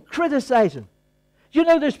people criticizing. You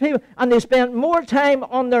know, there's people, and they spend more time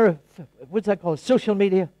on their, what's that called, social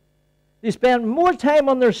media. They spend more time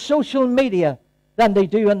on their social media than they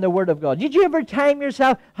do in the Word of God. Did you ever time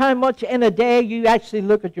yourself how much in a day you actually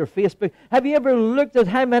look at your Facebook? Have you ever looked at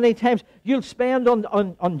how many times you'll spend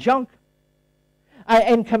on junk?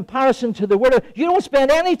 In comparison to the Word of God. You don't spend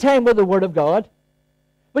any time with the Word of God,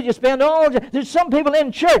 but you spend all the time. There's some people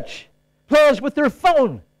in church, plays with their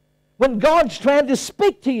phone, when God's trying to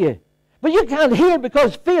speak to you. But you can't hear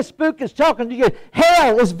because Facebook is talking to you.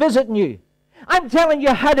 Hell is visiting you. I'm telling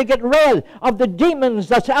you how to get rid of the demons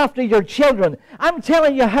that's after your children. I'm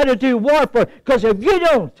telling you how to do warfare, because if you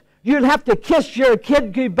don't, you'll have to kiss your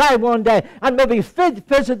kid goodbye one day and maybe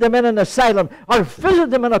visit them in an asylum or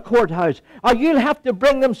visit them in a courthouse. Or you'll have to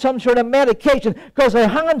bring them some sort of medication because their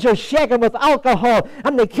hands are shaking with alcohol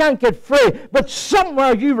and they can't get free. But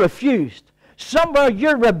somewhere you refused. Somewhere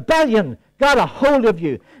your rebellion got a hold of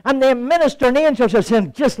you. And the ministering angels are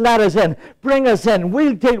saying, just let us in. Bring us in.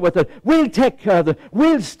 We'll deal with it. We'll take care of it.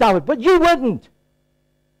 We'll stop it. But you wouldn't.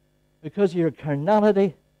 Because of your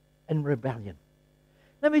carnality and rebellion.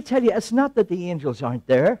 Let me tell you, it's not that the angels aren't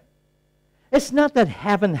there. It's not that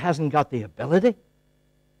heaven hasn't got the ability.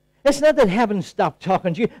 It's not that heaven stopped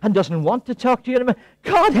talking to you and doesn't want to talk to you anymore.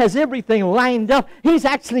 God has everything lined up. He's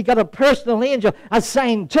actually got a personal angel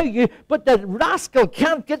assigned to you, but the rascal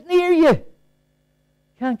can't get near you.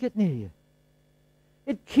 Can't get near you.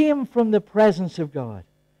 It came from the presence of God.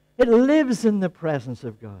 It lives in the presence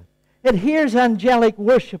of God. It hears angelic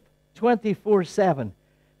worship 24/7.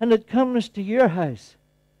 And it comes to your house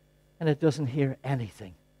and it doesn't hear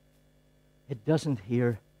anything. It doesn't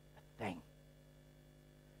hear a thing.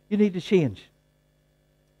 You need to change.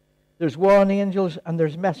 There's warring angels and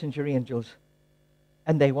there's messenger angels,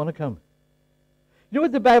 and they want to come. You know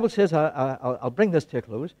what the Bible says? I'll bring this to a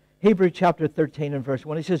close. Hebrews chapter 13 and verse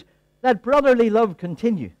 1. He says, let brotherly love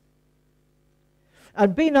continue.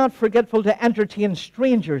 And be not forgetful to entertain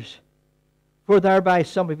strangers, for thereby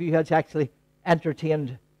some of you has actually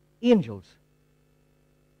entertained angels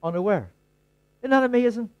unaware. Isn't that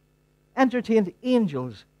amazing? Entertained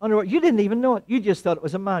angels unaware. You didn't even know it. You just thought it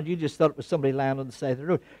was a man. You just thought it was somebody lying on the side of the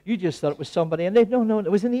road. You just thought it was somebody. And they no,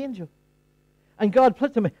 it was an angel. And God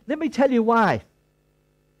put them in. Let me tell you why.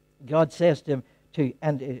 God says to him,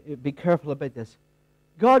 and be careful about this.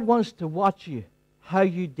 God wants to watch you, how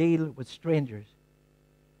you deal with strangers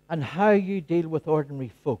and how you deal with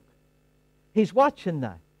ordinary folk. He's watching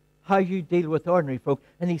that, how you deal with ordinary folk,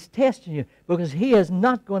 and He's testing you because He is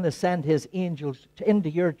not going to send His angels into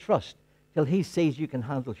your trust till He sees you can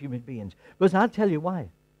handle human beings. Because I'll tell you why.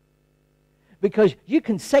 Because you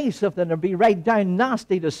can say something and be right down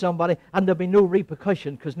nasty to somebody and there'll be no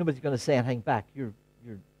repercussion because nobody's going to say anything back. You're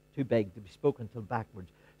too big to be spoken to backwards.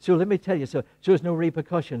 So let me tell you, so there's no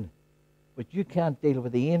repercussion. But you can't deal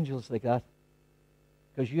with the angels like that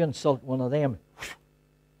because you insult one of them.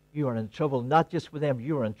 You are in trouble, not just with them,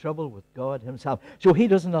 you are in trouble with God Himself. So He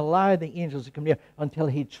doesn't allow the angels to come near until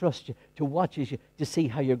He trusts you, to watches you, to see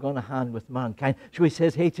how you're going to handle with mankind. So He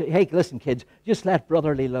says, hey, listen, kids, just let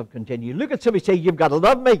brotherly love continue. Look at somebody say, you've got to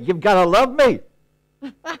love me, you've got to love me.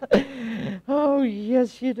 Oh,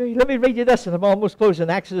 yes, you do. Let me read you this, and I'm almost closing.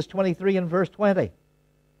 Exodus 23 and verse 20.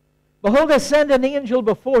 Behold, I send an angel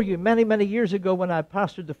before you. Many, many years ago when I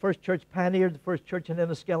pastored the first church, pioneered the first church in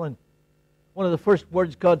Enniskillen, one of the first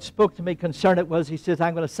words God spoke to me concerning it was, He says,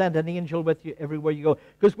 I'm going to send an angel with you everywhere you go.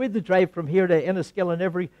 Because we had to drive from here to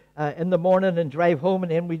Enniskillen in the morning and drive home,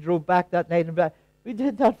 and then we drove back that night and back. We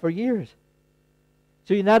did that for years.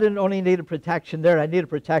 So you not only needed protection there, I needed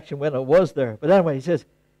protection when I was there. But anyway, He says,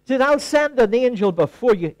 I'll send an angel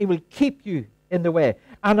before you. He will keep you in the way.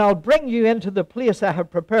 And I'll bring you into the place I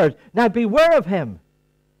have prepared. Now beware of him.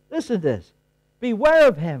 Listen to this. Beware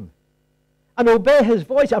of him. And obey his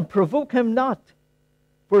voice, and provoke him not,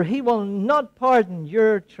 for he will not pardon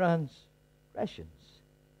your transgressions,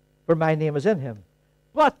 for my name is in him.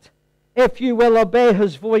 But if you will obey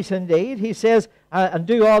his voice indeed, he says, and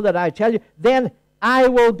do all that I tell you, then I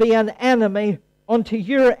will be an enemy unto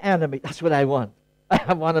your enemy. That's what I want.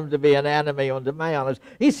 I want him to be an enemy unto my enemies.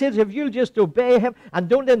 He says, if you'll just obey him and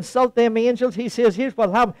don't insult them angels, he says, here's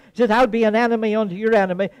what happens. He says, I'll be an enemy unto your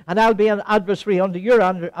enemy, and I'll be an adversary unto your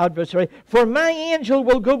adversary. For my angel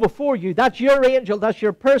will go before you. That's your angel. That's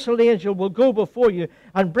your personal angel will go before you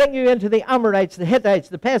and bring you into the Amorites, the Hittites,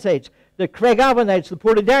 the Perizzites, the Craigavanites, the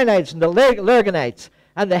Portidanites, and the Lerganites,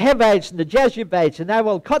 and the Hivites, and the Jebusites, and I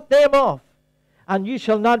will cut them off. And you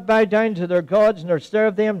shall not bow down to their gods, nor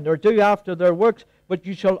serve them, nor do after their works, but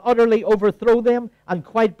you shall utterly overthrow them and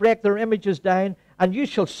quite break their images down, and you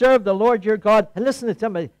shall serve the Lord your God. And listen to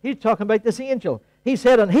somebody, he's talking about this angel. He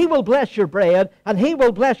said, and he will bless your bread, and he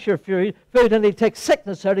will bless your food, and he'll take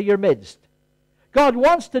sickness out of your midst. God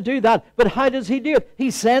wants to do that, but how does he do it? He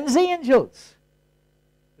sends angels.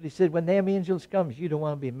 But he said, when them angels comes, you don't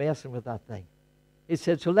want to be messing with that thing. He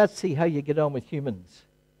said, so let's see how you get on with humans.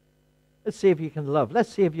 Let's see if you can love. Let's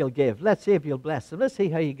see if you'll give. Let's see if you'll bless them. Let's see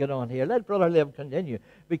how you get on here. Let brother live continue.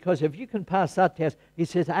 Because if you can pass that test, he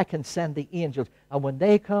says, I can send the angels. And when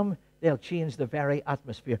they come, they'll change the very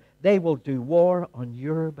atmosphere. They will do war on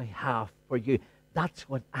your behalf for you. That's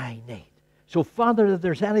what I need. So, Father, if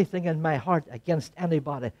there's anything in my heart against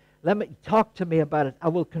anybody, let me talk to me about it. I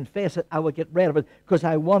will confess it. I will get rid of it because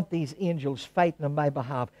I want these angels fighting on my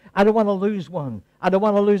behalf. I don't want to lose one. I don't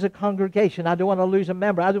want to lose a congregation. I don't want to lose a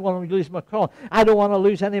member. I don't want to lose my call. I don't want to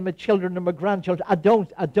lose any of my children or my grandchildren. I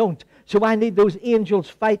don't. So I need those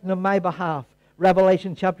angels fighting on my behalf.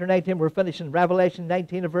 Revelation chapter 19, we're finishing. Revelation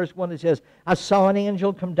 19 and verse 1, it says, I saw an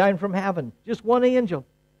angel come down from heaven. Just one angel.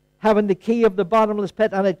 Having the key of the bottomless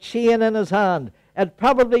pit and a chain in his hand. It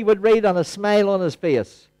probably would read on a smile on his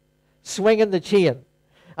face. Swinging the chain.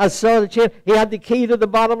 I saw the chain. He had the key to the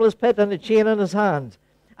bottomless pit and the chain in his hand.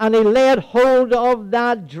 And he laid hold of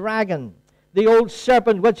that dragon, the old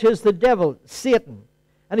serpent, which is the devil, Satan.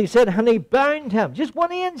 And he said, and he bound him. Just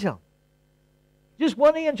one angel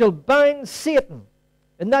bound Satan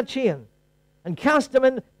in that chain and cast him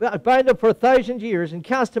in, bound him for 1,000 years, and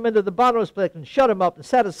cast him into the bottomless pit and shut him up and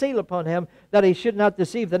set a seal upon him, that he should not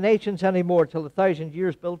deceive the nations anymore till 1,000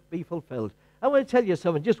 years be fulfilled. I want to tell you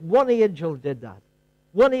something. Just one angel did that.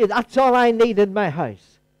 One angel. That's all I need in my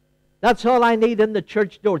house. That's all I need in the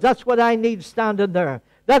church doors. That's what I need standing there.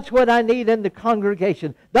 That's what I need in the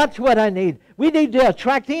congregation. That's what I need. We need to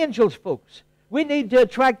attract angels, folks. We need to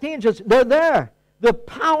attract angels. They're there. The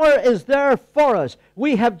power is there for us.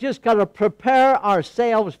 We have just got to prepare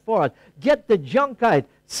ourselves for it. Get the junk out.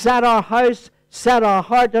 Set our house, set our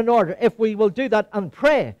heart in order. If we will do that and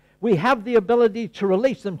pray, we have the ability to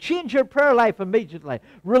release them. Change your prayer life immediately.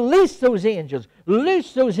 Release those angels.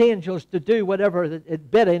 Loose those angels to do whatever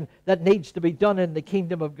bidding that needs to be done in the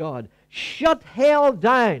kingdom of God. Shut hell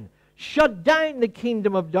down. Shut down the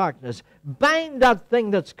kingdom of darkness. Bind that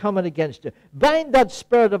thing that's coming against you. Bind that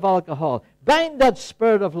spirit of alcohol. Bind that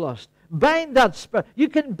spirit of lust. Bind that spirit. You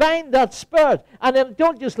can bind that spirit. And then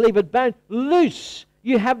don't just leave it bound. Loose.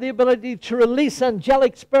 You have the ability to release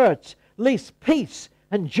angelic spirits. Release peace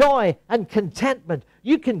and joy and contentment.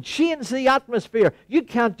 You can change the atmosphere. You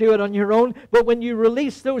can't do it on your own. But when you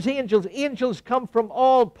release those angels, angels come from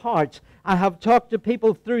all parts. I have talked to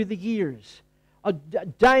people through the years.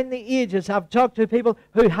 Down the ages, I've talked to people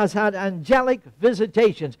who has had angelic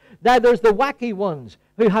visitations. Now there's the wacky ones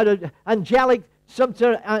who had an angelic, some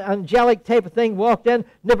sort of angelic type of thing, walked in,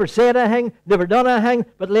 never said anything, never done anything,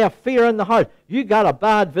 but left fear in the heart. You got a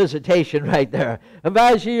bad visitation right there. If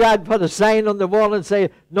I was you, I'd put a sign on the wall and say,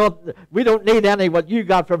 no, we don't need any what you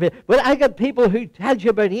got from here. But I got people who tell you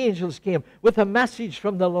about angels came with a message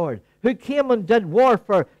from the Lord, who came and did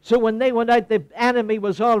warfare, so when they went out, the enemy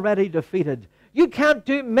was already defeated. You can't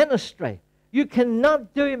do ministry. You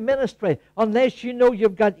cannot do ministry unless you know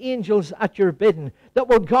you've got angels at your bidding that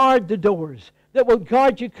will guard the doors, that will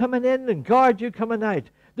guard you coming in and guard you coming out.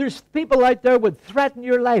 There's people out there would threaten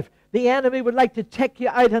your life. The enemy would like to take you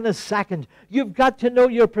out in a second. You've got to know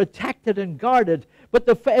you're protected and guarded. But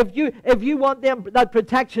if you want that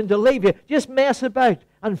protection to leave you, just mess about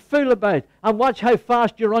and fool about and watch how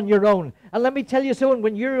fast you're on your own. And let me tell you something,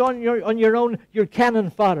 when you're on your own, you're cannon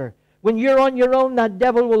fodder. When you're on your own, that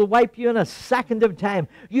devil will wipe you in a second of time.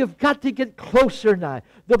 You've got to get closer now.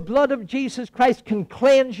 The blood of Jesus Christ can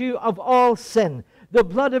cleanse you of all sin. The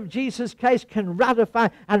blood of Jesus Christ can ratify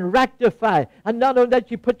and rectify. And not only that,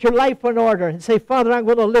 you put your life in order and say, Father, I'm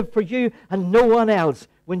going to live for you and no one else.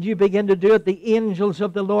 When you begin to do it, the angels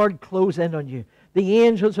of the Lord close in on you. The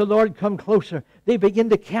angels of the Lord come closer. They begin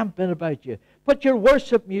to camp in about you. Put your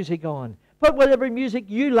worship music on. Put whatever music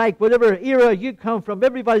you like, whatever era you come from.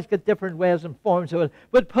 Everybody's got different ways and forms of it.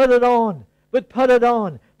 But put it on. But put it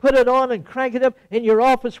on. Put it on and crank it up in your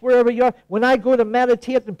office, wherever you are. When I go to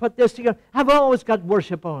meditate and put this together, I've always got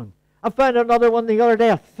worship on. I found another one the other day,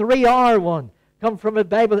 a 3-hour one. Come from a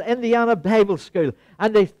Indiana Bible school.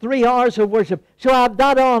 And there's 3 hours of worship. So I had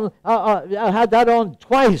that on, I had that on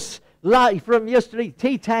twice. From yesterday,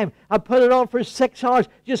 tea time, I put it on for 6 hours,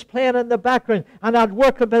 just playing in the background, and I'd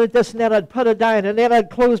work a bit of this, and then I'd put it down, and then I'd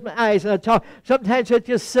close my eyes, and I'd talk. Sometimes I'd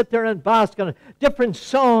just sit there and bask on different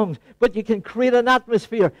songs, but you can create an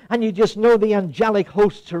atmosphere, and you just know the angelic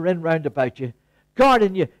hosts are in round about you,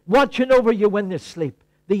 guarding you, watching over you when you sleep.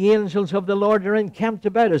 The angels of the Lord are encamped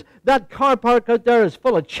about us. That car park out there is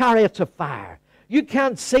full of chariots of fire. You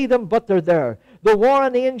can't see them, but they're there. The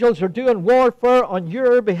warring angels are doing warfare on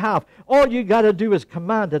your behalf. All you got to do is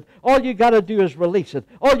command it. All you got to do is release it.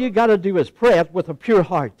 All you got to do is pray it with a pure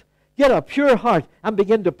heart. Get a pure heart and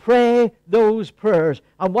begin to pray those prayers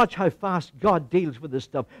and watch how fast God deals with this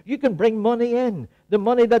stuff. You can bring money in. The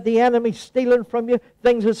money that the enemy's stealing from you,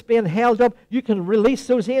 things that's being held up, you can release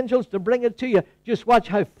those angels to bring it to you. Just watch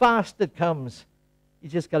how fast it comes. You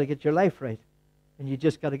just got to get your life right. And you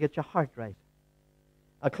just got to get your heart right.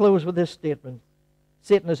 I'll close with this statement.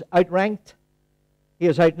 Satan is outranked, he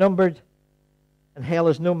is outnumbered, and hell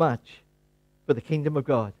is no match for the kingdom of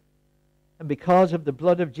God. And because of the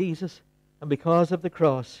blood of Jesus and because of the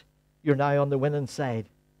cross, you're now on the winning side.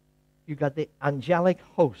 You've got the angelic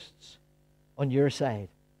hosts on your side.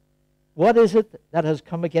 What is it that has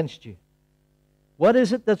come against you? What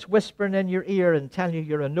is it that's whispering in your ear and telling you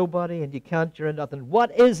you're a nobody and you can't, you're a nothing?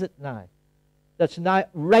 What is it now that's now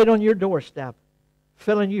right on your doorstep,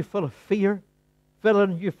 filling you full of fear,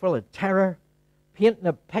 filling you full of terror, painting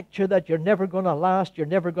a picture that you're never going to last, you're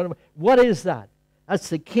never going to... What is that? That's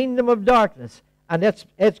the kingdom of darkness, and it's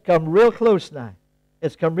come real close now.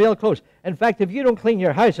 It's come real close. In fact, if you don't clean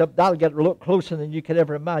your house up, that'll get closer than you could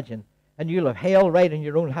ever imagine. And you'll have hell right in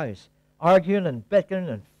your own house, arguing and bickering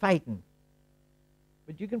and fighting.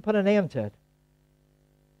 But you can put an end to it.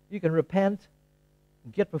 You can repent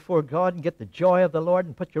and get before God and get the joy of the Lord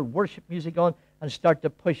and put your worship music on and start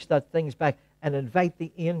to push that things back and invite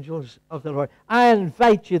the angels of the Lord. I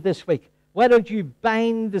invite you this week. Why don't you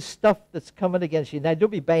bind the stuff that's coming against you? Now,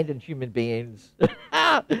 don't be binding human beings.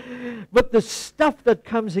 But the stuff that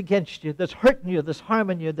comes against you, that's hurting you, that's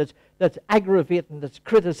harming you, that's aggravating, that's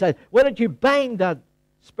criticizing, why don't you bind that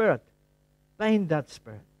spirit? Bind that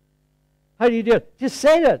spirit. How do you do it? Just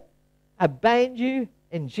say it. I bind you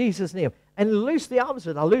in Jesus' name. And loose the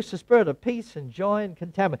opposite. I loose the spirit of peace and joy and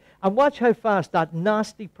contentment. And watch how fast that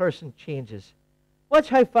nasty person changes. Watch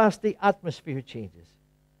how fast the atmosphere changes.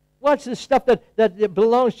 Watch the stuff that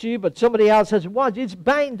belongs to you, but somebody else has. Watch, it's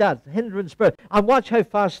bind that hindering spirit. And watch how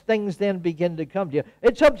fast things then begin to come to you.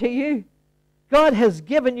 It's up to you. God has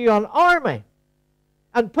given you an army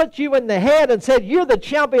and put you in the head and said, you're the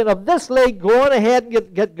champion of this league. Go on ahead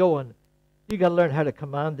and get going. You've got to learn how to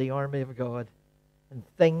command the army of God. And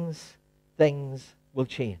things will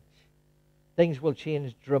change. Things will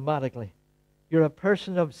change dramatically. You're a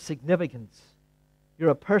person of significance. You're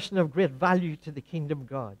a person of great value to the kingdom of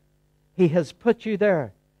God. He has put you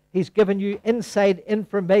there. He's given you inside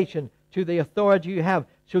information to the authority you have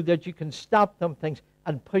so that you can stop some things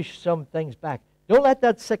and push some things back. Don't let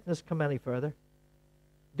that sickness come any further.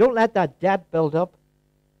 Don't let that debt build up.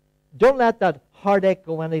 Don't let that heartache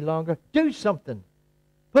go any longer. Do something.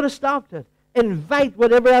 Put a stop to it. Invite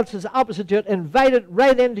whatever else is opposite to it. Invite it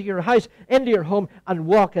right into your house, into your home, and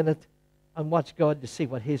walk in it and watch God to see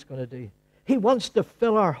what He's going to do. He wants to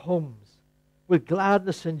fill our homes with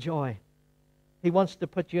gladness and joy. He wants to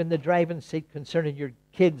put you in the driving seat concerning your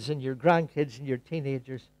kids and your grandkids and your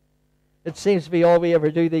teenagers. It seems to be all we ever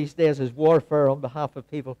do these days is warfare on behalf of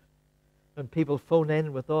people. When people phone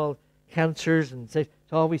in with all cancers and say,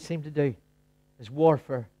 it's all we seem to do is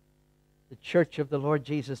warfare. The church of the Lord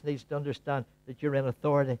Jesus needs to understand that you're in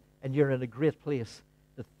authority and you're in a great place,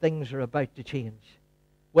 that things are about to change.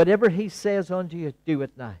 Whatever He says unto you, do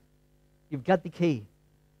it now. You've got the key.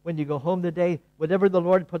 When you go home today, whatever the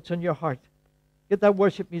Lord puts on your heart, get that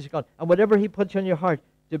worship music on. And whatever He puts on your heart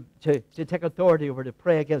to take authority over, to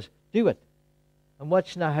pray against, do it. And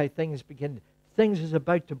watch now how things begin. Things is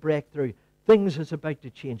about to break through. Things is about to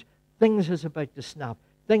change. Things is about to snap.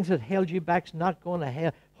 Things that held you back is not going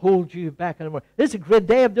to hold you back anymore. This is a great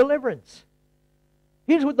day of deliverance.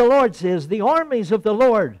 Here's what the Lord says. The armies of the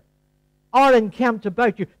Lord are encamped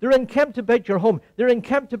about you. They're encamped about your home. They're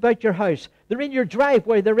encamped about your house. They're in your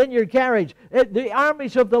driveway. They're in your garage. The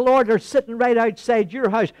armies of the Lord are sitting right outside your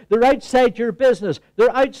house. They're outside your business.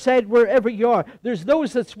 They're outside wherever you are. There's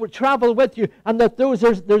those that will travel with you, and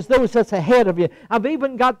there's those that's ahead of you. I've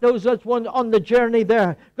even got those that's on the journey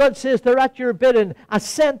there. God says they're at your bidding. I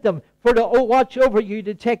sent them to watch over you,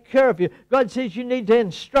 to take care of you. God says you need to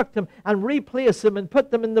instruct them and replace them and put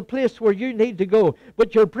them in the place where you need to go.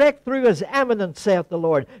 But your breakthrough is imminent, saith the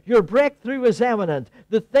Lord. Your breakthrough is imminent.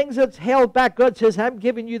 The things that's held back, God says, I'm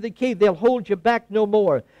giving you the key. They'll hold you back no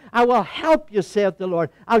more. I will help you, saith the Lord.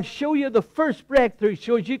 I'll show you the first breakthrough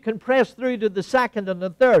so you can press through to the second and the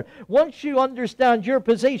third. Once you understand your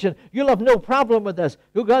position, you'll have no problem with this.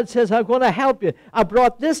 God says, I'm going to help you. I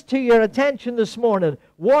brought this to your attention this morning.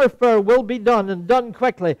 Warfare will be done and done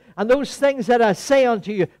quickly. And those things that I say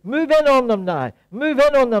unto you, move in on them now. Move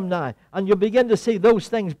in on them now. And you'll begin to see those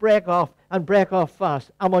things break off and break off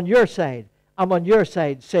fast. I'm on your side. I'm on your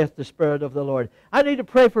side, saith the Spirit of the Lord. I need to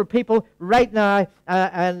pray for people right now,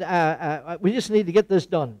 and we just need to get this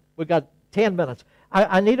done. We've got 10 minutes.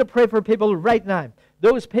 I need to pray for people right now.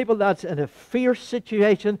 Those people that's in a fierce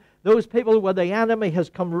situation, those people where the enemy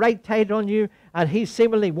has come right tight on you, and he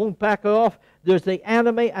seemingly won't back off. There's the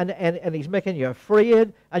enemy, and he's making you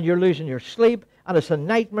afraid, and you're losing your sleep, and it's a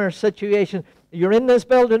nightmare situation. You're in this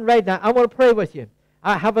building right now. I want to pray with you.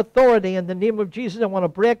 I have authority in the name of Jesus. I want to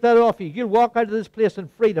break that off you. You'll walk out of this place in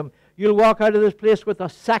freedom. You'll walk out of this place with a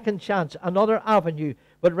second chance, another avenue.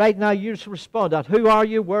 But right now, you just respond out. Who are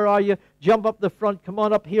you? Where are you? Jump up the front. Come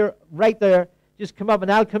on up here, right there. Just come up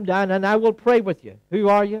and I'll come down and I will pray with you. Who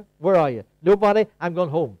are you? Where are you? Nobody? I'm going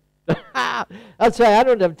home. That's why I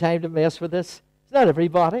don't have time to mess with this. It's not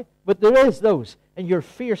everybody, but there is those. And you're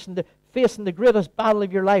facing the greatest battle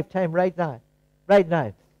of your lifetime right now. Right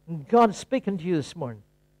now. And God's speaking to you this morning.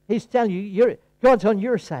 He's telling you, God's on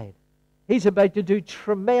your side. He's about to do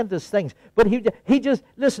tremendous things. But he just,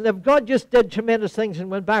 listen, if God just did tremendous things and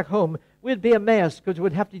went back home, we'd be a mess because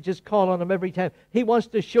we'd have to just call on Him every time. He wants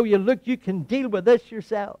to show you, look, you can deal with this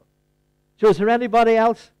yourself. So is there anybody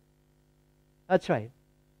else? That's right.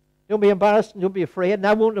 Don't be embarrassed and don't be afraid. And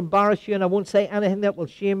I won't embarrass you and I won't say anything that will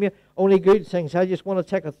shame you. Only good things. I just want to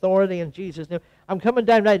take authority in Jesus' name. I'm coming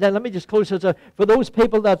down right now. Let me just close this. For those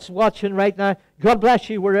people that's watching right now, God bless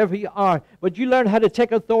you wherever you are. But you learn how to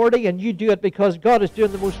take authority and you do it because God is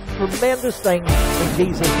doing the most tremendous thing in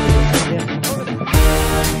Jesus' name.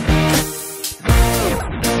 Amen.